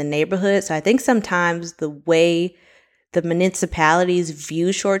others in the neighborhood. So I think sometimes the way the municipalities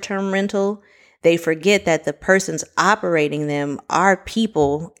view short-term rental, they forget that the persons operating them are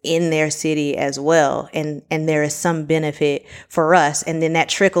people in their city as well. And there is some benefit for us. And then that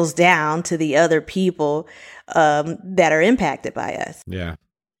trickles down to the other people that are impacted by us. Yeah,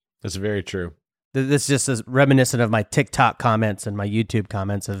 that's very true. This just is reminiscent of my TikTok comments and my YouTube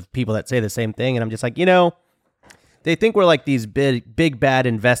comments of people that say the same thing. And I'm just like, they think we're like these big bad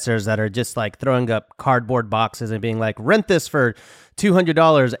investors that are just like throwing up cardboard boxes and being like, rent this for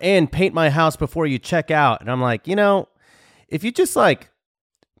 $200 and paint my house before you check out. And I'm like, if you just like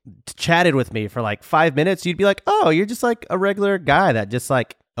chatted with me for like 5 minutes, you'd be like, oh, you're just like a regular guy that just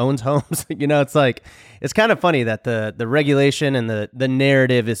like owns homes. It's like, it's kind of funny that the regulation and the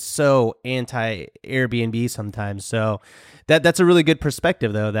narrative is so anti Airbnb sometimes. So that's a really good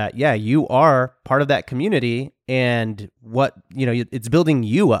perspective though, that yeah, you are part of that community and it's building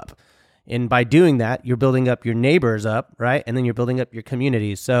you up. And by doing that, you're building up your neighbors up, right? And then you're building up your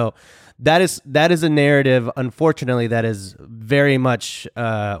community. So that is a narrative, unfortunately, that is very much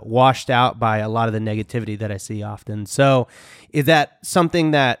washed out by a lot of the negativity that I see often. So is that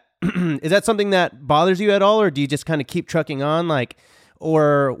something that bothers you at all, or do you just kind of keep trucking on?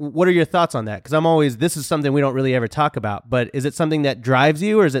 Or what are your thoughts on that? Because this is something we don't really ever talk about, but is it something that drives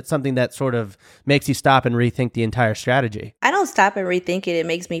you, or is it something that sort of makes you stop and rethink the entire strategy? I don't stop and rethink it. It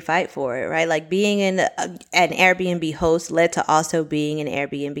makes me fight for it, right? Like being an Airbnb host led to also being an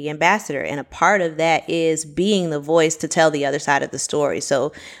Airbnb ambassador. And a part of that is being the voice to tell the other side of the story.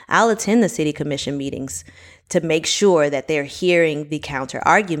 So I'll attend the city commission meetings to make sure that they're hearing the counter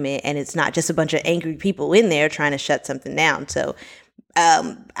argument and it's not just a bunch of angry people in there trying to shut something down. So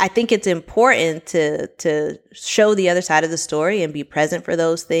I think it's important to show the other side of the story and be present for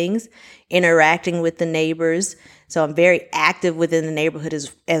those things, interacting with the neighbors. So I'm very active within the neighborhood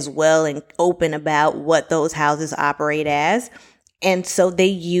as well and open about what those houses operate as. And so they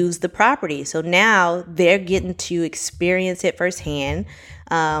use the property. So now they're getting to experience it firsthand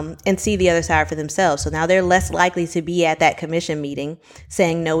and see the other side for themselves. So now they're less likely to be at that commission meeting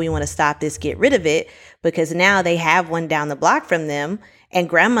saying, no, we want to stop this, get rid of it, because now they have one down the block from them and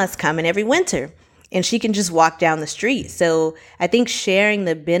grandma's coming every winter and she can just walk down the street. So I think sharing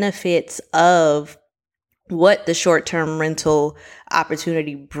the benefits of what the short-term rental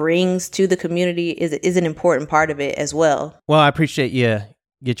opportunity brings to the community is an important part of it as well. Well, I appreciate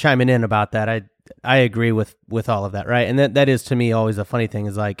you chiming in about that. I agree with all of that, right? And that is to me always a funny thing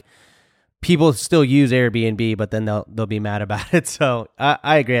is like people still use Airbnb, but then they'll be mad about it. So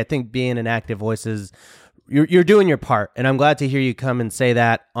I agree. I think being an active voice is you're doing your part, and I'm glad to hear you come and say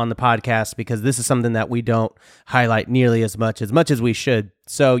that on the podcast because this is something that we don't highlight nearly as much as we should.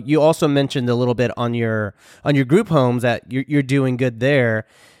 So you also mentioned a little bit on your group homes that you're doing good there,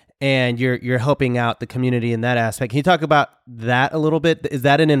 and you're helping out the community in that aspect. Can you talk about that a little bit? Is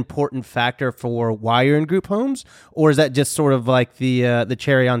that an important factor for why you're in group homes, or is that just sort of like the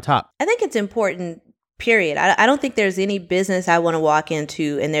cherry on top? I think it's important. Period. I don't think there's any business I want to walk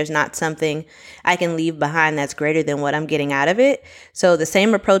into and there's not something I can leave behind that's greater than what I'm getting out of it. So the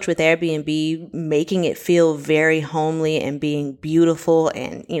same approach with Airbnb, making it feel very homely and being beautiful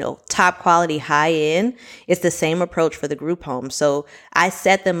and, top quality, high end, it's the same approach for the group home. So I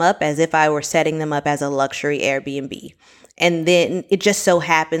set them up as if I were setting them up as a luxury Airbnb. And then it just so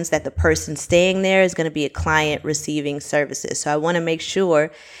happens that the person staying there is going to be a client receiving services. So I want to make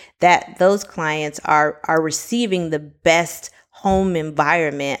sure that those clients are receiving the best home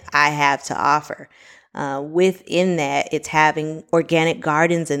environment I have to offer. Within that, it's having organic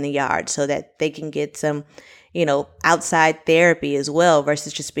gardens in the yard so that they can get some, outside therapy as well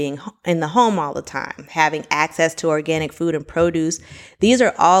versus just being in the home all the time. Having access to organic food and produce. These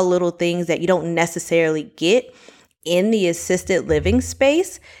are all little things that you don't necessarily get in the assisted living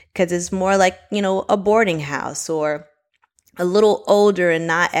space because it's more like, a boarding house or a little older and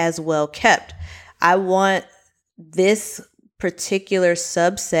not as well kept. I want this particular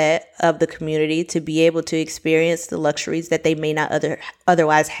subset of the community to be able to experience the luxuries that they may not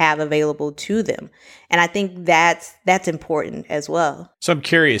otherwise have available to them. And I think that's important as well. So I'm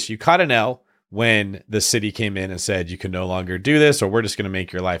curious, you caught an L when the city came in and said you can no longer do this, or we're just going to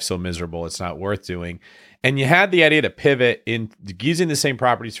make your life so miserable it's not worth doing. And you had the idea to pivot in using the same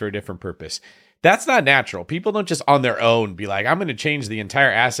properties for a different purpose. That's not natural. People don't just on their own be like, I'm going to change the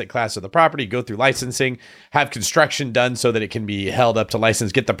entire asset class of the property, go through licensing, have construction done so that it can be held up to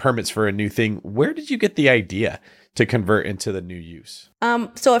license, get the permits for a new thing. Where did you get the idea to convert into the new use?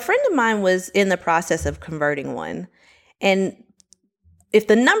 So a friend of mine was in the process of converting one. And if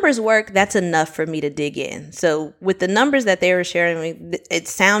the numbers work, that's enough for me to dig in. So with the numbers that they were sharing, it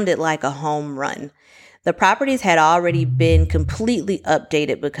sounded like a home run. The properties had already been completely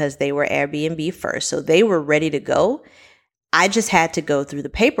updated because they were Airbnb first. So they were ready to go. I just had to go through the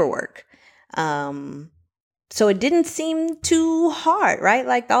paperwork. So it didn't seem too hard, right?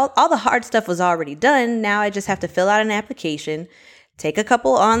 Like all the hard stuff was already done. Now I just have to fill out an application, take a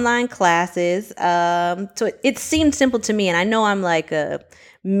couple online classes. So it seemed simple to me. And I know I'm like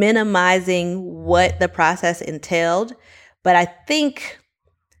minimizing what the process entailed, but I think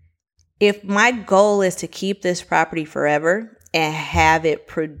if my goal is to keep this property forever and have it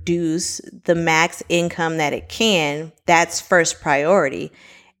produce the max income that it can, that's first priority.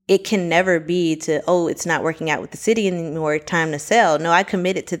 It can never be to, it's not working out with the city anymore, time to sell. No, I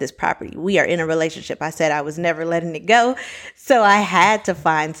committed to this property. We are in a relationship. I said I was never letting it go. So I had to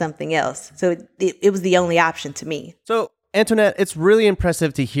find something else. So it was the only option to me. So Antoinette, it's really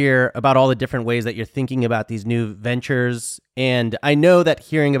impressive to hear about all the different ways that you're thinking about these new ventures. And I know that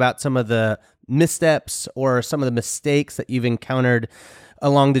hearing about some of the missteps or some of the mistakes that you've encountered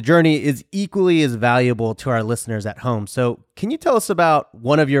along the journey is equally as valuable to our listeners at home. So can you tell us about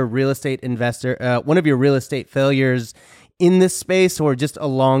one of your real estate failures in this space or just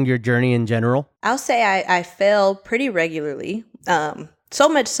along your journey in general? I'll say I fail pretty regularly. So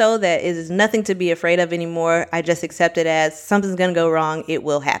much so that it is nothing to be afraid of anymore. I just accept it as something's going to go wrong. It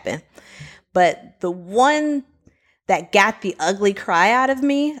will happen. But the one that got the ugly cry out of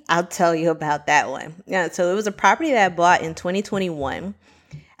me, I'll tell you about that one. Yeah, so it was a property that I bought in 2021.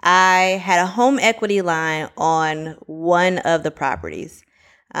 I had a home equity line on one of the properties.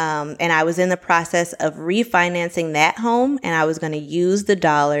 And I was in the process of refinancing that home, and I was going to use the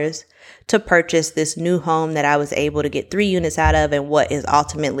dollars to purchase this new home that I was able to get 3 units out of and what is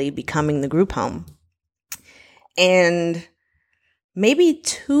ultimately becoming the group home. And maybe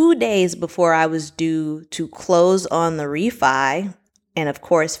 2 days before I was due to close on the refi, and of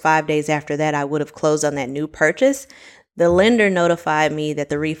course 5 days after that I would have closed on that new purchase, the lender notified me that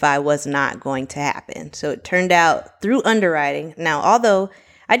the refi was not going to happen. So it turned out through underwriting. Now, although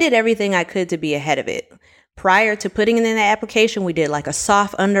I did everything I could to be ahead of it, prior to putting in the application, we did like a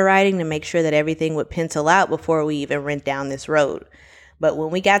soft underwriting to make sure that everything would pencil out before we even went down this road. But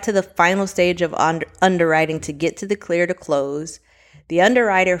when we got to the final stage of underwriting to get to the clear to close, the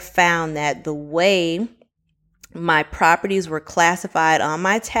underwriter found that the way my properties were classified on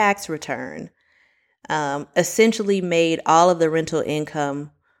my tax return essentially made all of the rental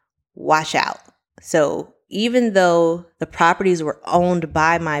income wash out. So even though the properties were owned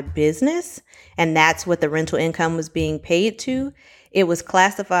by my business, and that's what the rental income was being paid to, it was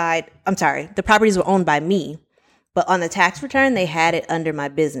classified, the properties were owned by me, but on the tax return, they had it under my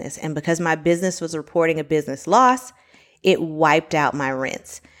business. And because my business was reporting a business loss, it wiped out my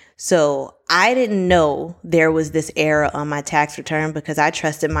rents. So I didn't know there was this error on my tax return because I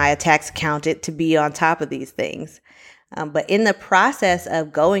trusted my tax accountant to be on top of these things. But in the process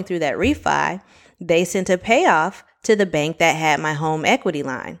of going through that refi, they sent a payoff to the bank that had my home equity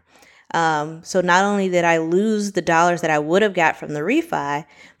line. So not only did I lose the dollars that I would have got from the refi,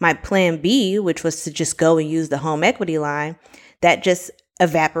 my plan B, which was to just go and use the home equity line, that just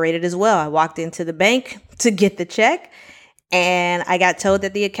evaporated as well. I walked into the bank to get the check and I got told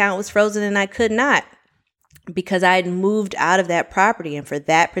that the account was frozen and I could not because I had moved out of that property. And for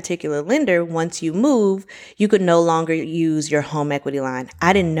that particular lender, once you move, you could no longer use your home equity line.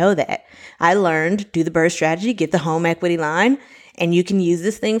 I didn't know that. I learned, do the BRRRR strategy, get the home equity line, and you can use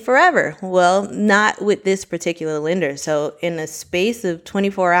this thing forever. Well, not with this particular lender. So in a space of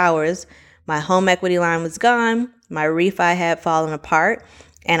 24 hours, my home equity line was gone. My refi had fallen apart.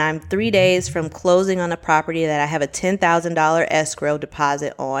 And I'm 3 days from closing on a property that I have a $10,000 escrow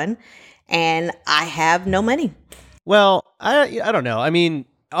deposit on, and I have no money. Well, I don't know. I mean,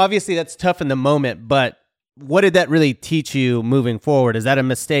 obviously that's tough in the moment, but what did that really teach you moving forward? Is that a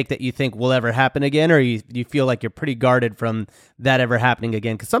mistake that you think will ever happen again, or you feel like you're pretty guarded from that ever happening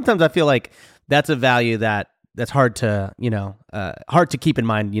again? Because sometimes I feel like that's a value that's hard to, hard to keep in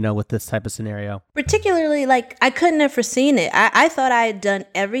mind, with this type of scenario. Particularly, like, I couldn't have foreseen it. I thought I had done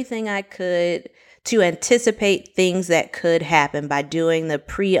everything I could to anticipate things that could happen by doing the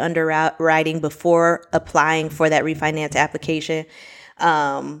pre-underwriting before applying for that refinance application.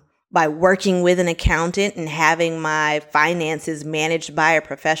 by working with an accountant and having my finances managed by a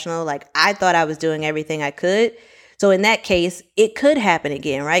professional. Like, I thought I was doing everything I could. So in that case, it could happen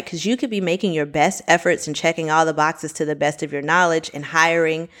again, right? Because you could be making your best efforts and checking all the boxes to the best of your knowledge and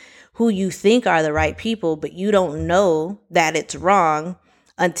hiring who you think are the right people, but you don't know that it's wrong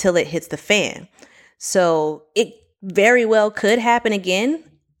until it hits the fan. So it very well could happen again.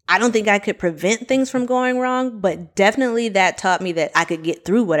 I don't think I could prevent things from going wrong, but definitely that taught me that I could get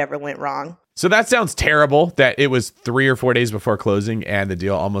through whatever went wrong. So that sounds terrible that it was 3 or 4 days before closing and the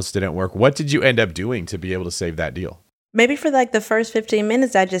deal almost didn't work. What did you end up doing to be able to save that deal? Maybe for like the first 15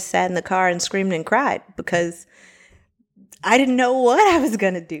 minutes, I just sat in the car and screamed and cried because I didn't know what I was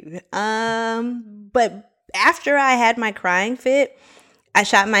going to do. But after I had my crying fit, I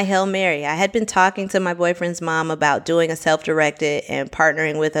shot my Hail Mary. I had been talking to my boyfriend's mom about doing a self-directed and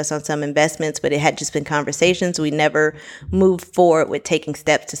partnering with us on some investments, but it had just been conversations. We never moved forward with taking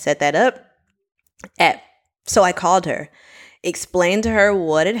steps to set that up. So I called her, explained to her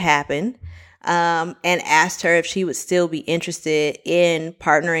what had happened, and asked her if she would still be interested in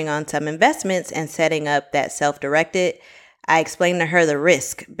partnering on some investments and setting up that self-directed. I explained to her the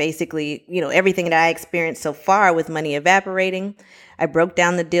risk, basically, everything that I experienced so far with money evaporating. I broke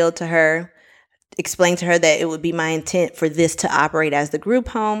down the deal to her, explained to her that it would be my intent for this to operate as the group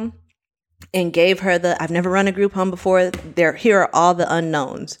home, and gave her I've never run a group home before. Here are all the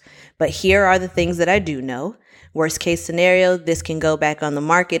unknowns, but here are the things that I do know. Worst case scenario, this can go back on the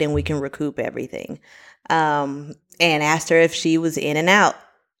market and we can recoup everything. And asked her if she was in and out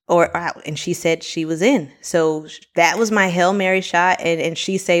or out, and she said she was in. So that was my Hail Mary shot, and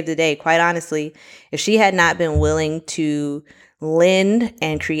she saved the day. Quite honestly, if she had not been willing to lend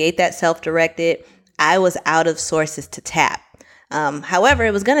and create that self-directed, I was out of sources to tap. However,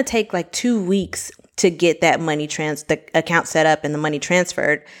 it was going to take like 2 weeks to get that the account set up and the money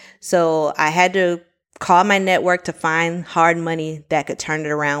transferred. So I had to call my network to find hard money that could turn it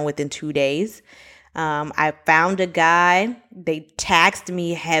around within 2 days. I found a guy. They taxed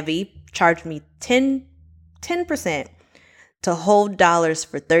me heavy, charged me 10% to hold dollars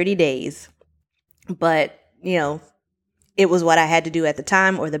for 30 days. But, it was what I had to do at the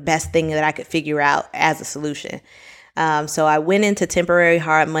time, or the best thing that I could figure out as a solution. So I went into temporary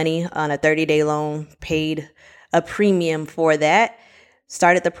hard money on a 30-day loan, paid a premium for that,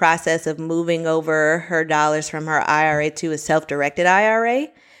 started the process of moving over her dollars from her IRA to a self-directed IRA,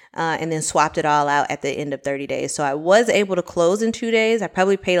 and then swapped it all out at the end of 30 days. So I was able to close in 2 days. I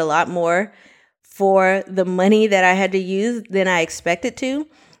probably paid a lot more for the money that I had to use than I expected to,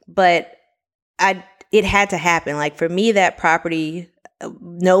 but it had to happen. Like, for me, that property,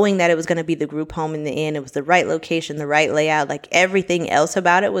 knowing that it was going to be the group home in the end, it was the right location, the right layout, like everything else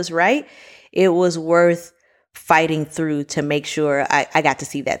about it was right. It was worth fighting through to make sure I got to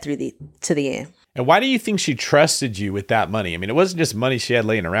see that to the end. And why do you think she trusted you with that money? I mean, it wasn't just money she had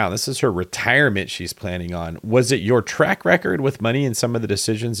laying around. This is her retirement she's planning on. Was it your track record with money and some of the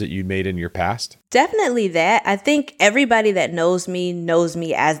decisions that you made in your past? Definitely that. I think everybody that knows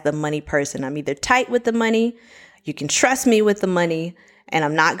me as the money person. I'm either tight with the money, you can trust me with the money, and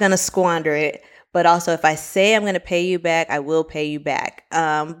I'm not going to squander it. But also, if I say I'm going to pay you back, I will pay you back.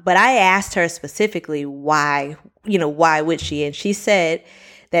 But I asked her specifically why would she? And she said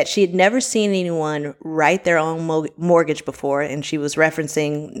that she had never seen anyone write their own mortgage before. And she was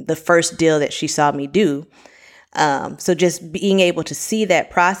referencing the first deal that she saw me do. So just being able to see that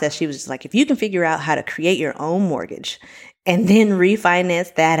process, she was just like, if you can figure out how to create your own mortgage and then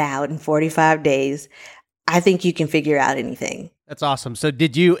refinance that out in 45 days, I think you can figure out anything. That's awesome. So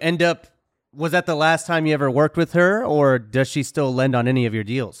did you was that the last time you ever worked with her, or does she still lend on any of your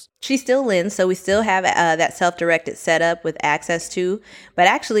deals? She still lends, so we still have that self-directed setup with access to, but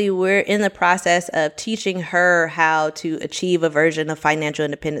actually we're in the process of teaching her how to achieve a version of financial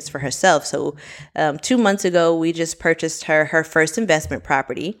independence for herself. So 2 months ago, we just purchased her first investment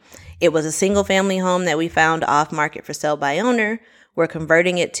property. It was a single family home that we found off market for sale by owner. We're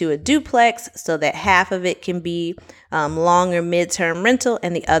converting it to a duplex so that half of it can be longer midterm rental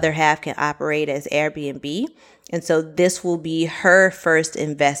and the other half can operate as Airbnb. And so this will be her first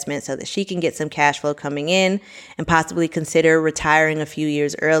investment so that she can get some cash flow coming in and possibly consider retiring a few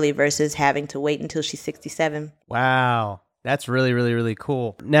years early versus having to wait until she's 67. Wow. That's really, really, really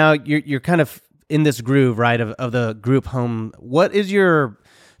cool. Now you're kind of in this groove, right, of the group home. What is your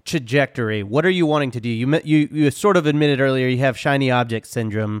trajectory? What are you wanting to do? You sort of admitted earlier you have shiny object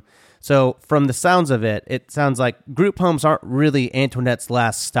syndrome. So from the sounds of it, it sounds like group homes aren't really Antoinette's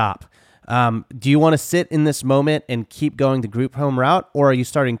last stop. Do you want to sit in this moment and keep going the group home route, or are you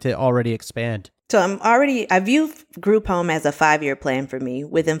starting to already expand? So I view group home as a 5-year plan for me.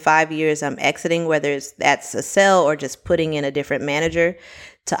 Within 5 years, I'm exiting, whether that's a sell or just putting in a different manager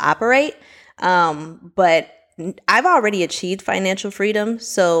to operate. But I've already achieved financial freedom.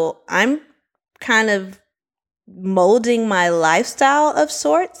 So I'm kind of molding my lifestyle of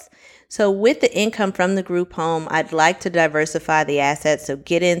sorts. So with the income from the group home, I'd like to diversify the assets. So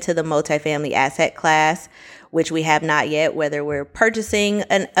get into the multifamily asset class, which we have not yet, whether we're purchasing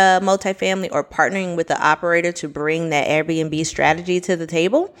a multifamily or partnering with the operator to bring that Airbnb strategy to the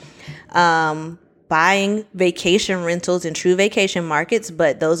table. Buying vacation rentals in true vacation markets,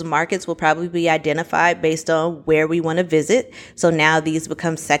 but those markets will probably be identified based on where we want to visit. So now these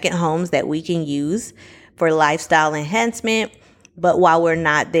become second homes that we can use for lifestyle enhancement. But while we're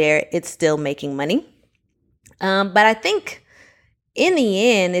not there, it's still making money. But I think in the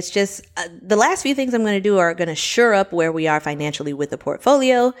end, it's just the last few things I'm going to do are going to shore up where we are financially with the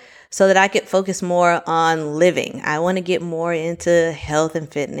portfolio so that I could focus more on living. I want to get more into health and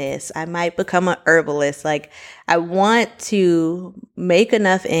fitness. I might become an herbalist. Like, I want to make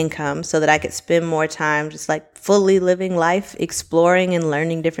enough income so that I could spend more time just like fully living life, exploring and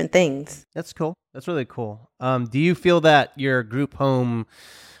learning different things. That's cool. That's really cool. Do you feel that your group home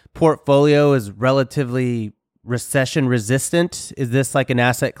portfolio is relatively recession resistant? Is this like an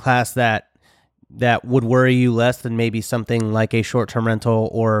asset class that would worry you less than maybe something like a short-term rental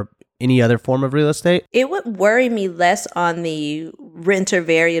or any other form of real estate? It would worry me less on the renter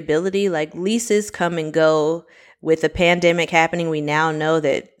variability. Like, leases come and go. With the pandemic happening, we now know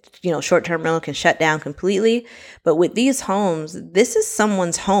that, short-term rental can shut down completely. But with these homes, this is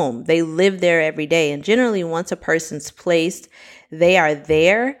someone's home. They live there every day. And generally, once a person's placed, they are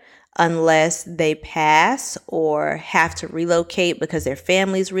there unless they pass or have to relocate because their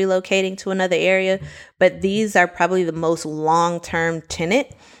family's relocating to another area. But these are probably the most long-term tenant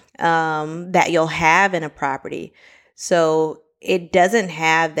that you'll have in a property. So it doesn't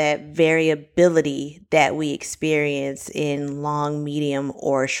have that variability that we experience in long, medium,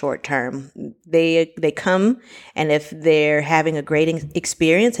 or short term. They come, and if they're having a great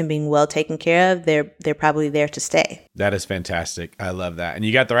experience and being well taken care of, they're probably there to stay. That is fantastic. I love that. And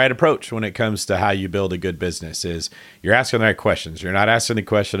you got the right approach when it comes to how you build a good business. Is you're asking the right questions. You're not asking the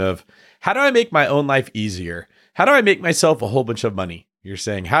question of, how do I make my own life easier? How do I make myself a whole bunch of money? You're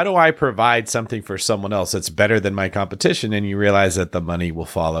saying, how do I provide something for someone else that's better than my competition? And you realize that the money will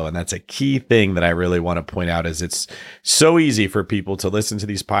follow. And that's a key thing that I really want to point out is it's so easy for people to listen to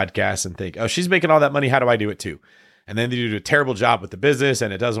these podcasts and think, oh, she's making all that money. How do I do it too? And then they do a terrible job with the business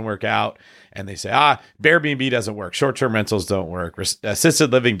and it doesn't work out. And they say, Airbnb doesn't work. Short-term rentals don't work.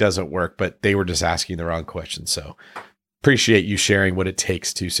 Assisted living doesn't work, but they were just asking the wrong question. So appreciate you sharing what it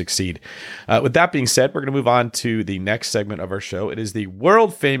takes to succeed. With that being said, we're going to move on to the next segment of our show. It is the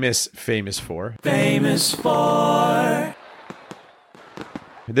world famous Famous Four. Famous Four.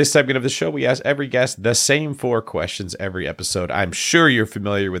 This segment of the show, we ask every guest the same 4 questions every episode. I'm sure you're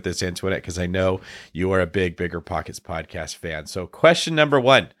familiar with this, Antoinette, because I know you are a big Bigger Pockets podcast fan. So question number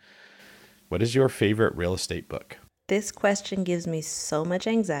 1, what is your favorite real estate book? This question gives me so much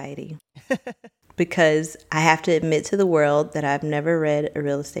anxiety. Because I have to admit to the world that I've never read a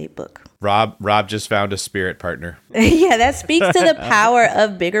real estate book. Rob just found a spirit partner. Yeah, that speaks to the power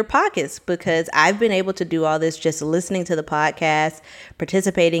of Bigger Pockets, because I've been able to do all this just listening to the podcast,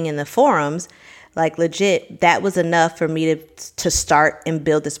 participating in the forums. Like, legit, that was enough for me to start and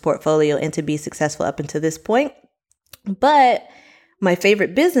build this portfolio and to be successful up until this point. But my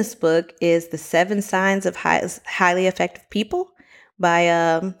favorite business book is The 7 Signs of Highly Effective People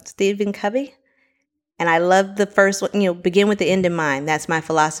by Stephen Covey. And I love the first one, begin with the end in mind. That's my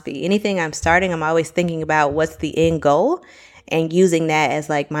philosophy. Anything I'm starting, I'm always thinking about what's the end goal and using that as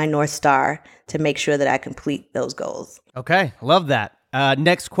like my North Star to make sure that I complete those goals. Okay, love that.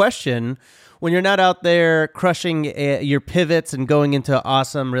 Next question. When you're not out there crushing your pivots and going into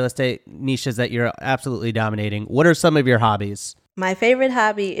awesome real estate niches that you're absolutely dominating, what are some of your hobbies? My favorite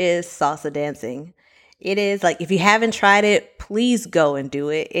hobby is salsa dancing. It is like, if you haven't tried it, please go and do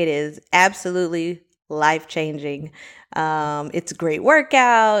it. It is absolutely life-changing. It's a great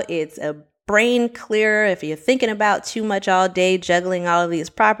workout. It's a brain clearer. If you're thinking about too much all day, juggling all of these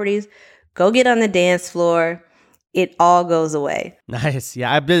properties, go get on the dance floor. It all goes away. Nice.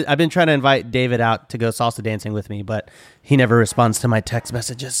 Yeah, I've been trying to invite David out to go salsa dancing with me, but he never responds to my text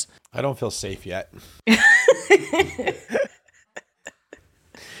messages. I don't feel safe yet.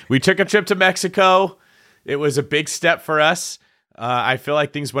 We took a trip to Mexico. It was a big step for us. I feel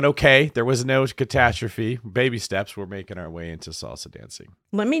like things went okay. There was no catastrophe. Baby steps. We're making our way into salsa dancing.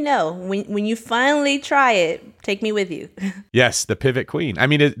 Let me know when you finally try it. Take me with you. Yes, the pivot queen. I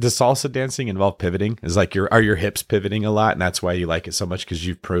mean, does salsa dancing involve pivoting? Is like are your hips pivoting a lot, and that's why you like it so much because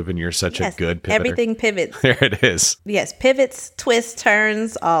you've proven you're such a good pivoter? Everything pivots. There it is. Yes, pivots, twists,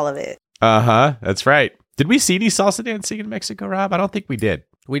 turns, all of it. That's right. Did we see any salsa dancing in Mexico, Rob? I don't think we did.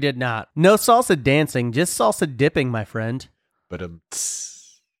 We did not. No salsa dancing, just salsa dipping, my friend. But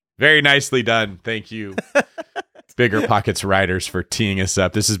very nicely done. Thank you, Bigger Pockets writers, for teeing us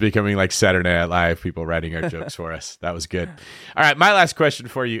up. This is becoming like Saturday Night Live, people writing our jokes for us. That was good. All right, my last question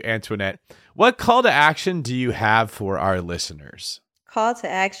for you, Antoinette. What call to action do you have for our listeners? Call to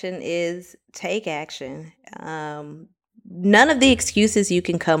action is take action. None of the excuses you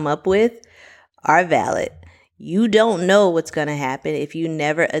can come up with are valid. You don't know what's going to happen if you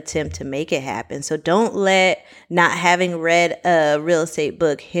never attempt to make it happen. So don't let not having read a real estate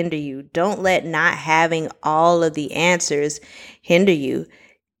book hinder you. Don't let not having all of the answers hinder you.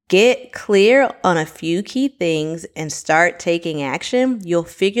 Get clear on a few key things and start taking action. You'll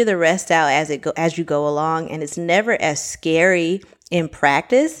figure the rest out as you go along, and it's never as scary in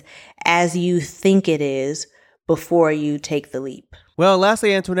practice as you think it is before you take the leap. Well,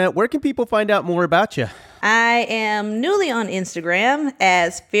 lastly, Antoinette, where can people find out more about you? I am newly on Instagram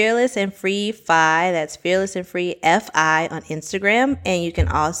as Fearless and Free Fi. That's Fearless and Free FI on Instagram. And you can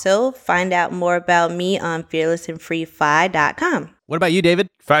also find out more about me on fearlessandfreefi.com. What about you, David?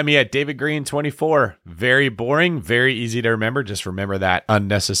 Find me at David Green 24. Very boring, very easy to remember. Just remember that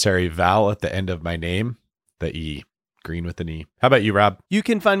unnecessary vowel at the end of my name, the E. Green with an E. How about you, Rob? You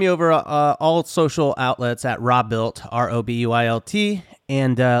can find me over all social outlets at Robbuilt, ROBUILT.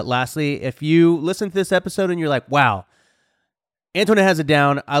 And lastly, if you listen to this episode and you're like, wow, Antoinette has it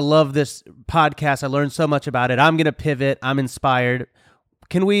down. I love this podcast. I learned so much about it. I'm going to pivot. I'm inspired.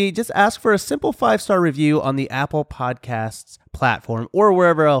 Can we just ask for a simple 5-star review on the Apple Podcasts platform or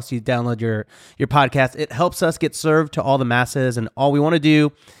wherever else you download your podcast? It helps us get served to all the masses, and all we want to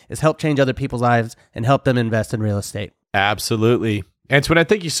do is help change other people's lives and help them invest in real estate. Absolutely. Antoinette,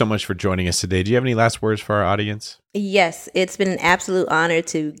 thank you so much for joining us today. Do you have any last words for our audience? Yes, it's been an absolute honor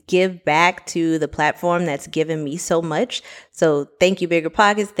to give back to the platform that's given me so much. So thank you, Bigger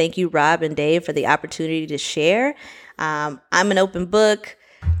Pockets. Thank you, Rob and Dave, for the opportunity to share. I'm an open book,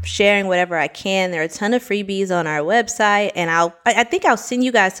 sharing whatever I can. There are a ton of freebies on our website, and I think I'll send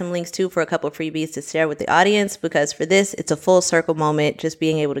you guys some links too for a couple of freebies to share with the audience, because for this, it's a full circle moment, just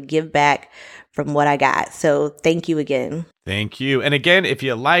being able to give back from what I got. So thank you again. Thank you. And again, if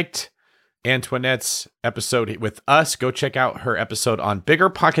you liked Antoinette's episode with us, go check out her episode on Bigger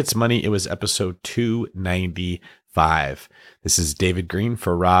Pockets Money. It was episode 295. This is David Green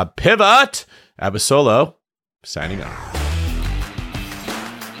for Rob Pivot Abasolo, signing off.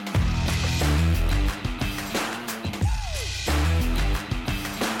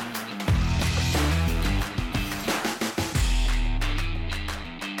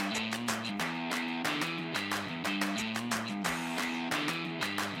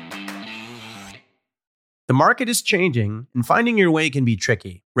 The market is changing, and finding your way can be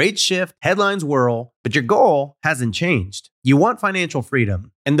tricky. Rates shift, headlines whirl, but your goal hasn't changed. You want financial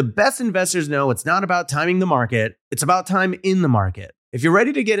freedom, and the best investors know it's not about timing the market, it's about time in the market. If you're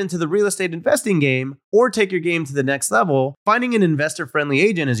ready to get into the real estate investing game or take your game to the next level, finding an investor-friendly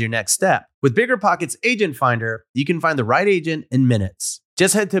agent is your next step. With Bigger Pockets Agent Finder, you can find the right agent in minutes.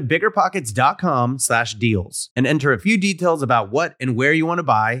 Just head to biggerpockets.com/deals and enter a few details about what and where you want to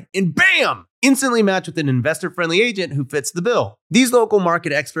buy, and bam! Instantly match with an investor-friendly agent who fits the bill. These local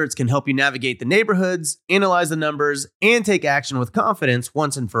market experts can help you navigate the neighborhoods, analyze the numbers, and take action with confidence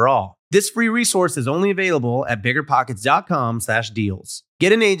once and for all. This free resource is only available at biggerpockets.com/deals.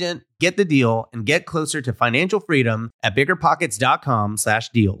 Get an agent, get the deal, and get closer to financial freedom at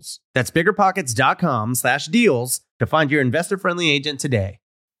biggerpockets.com/deals. That's biggerpockets.com/deals to find your investor-friendly agent today.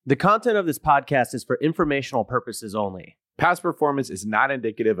 The content of this podcast is for informational purposes only. Past performance is not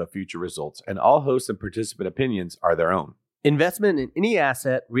indicative of future results, and all host and participant opinions are their own. Investment in any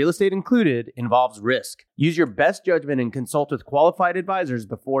asset, real estate included, involves risk. Use your best judgment and consult with qualified advisors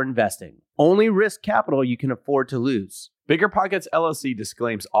before investing. Only risk capital you can afford to lose. Bigger Pockets LLC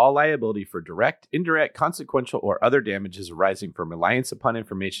disclaims all liability for direct, indirect, consequential, or other damages arising from reliance upon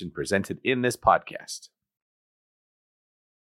information presented in this podcast.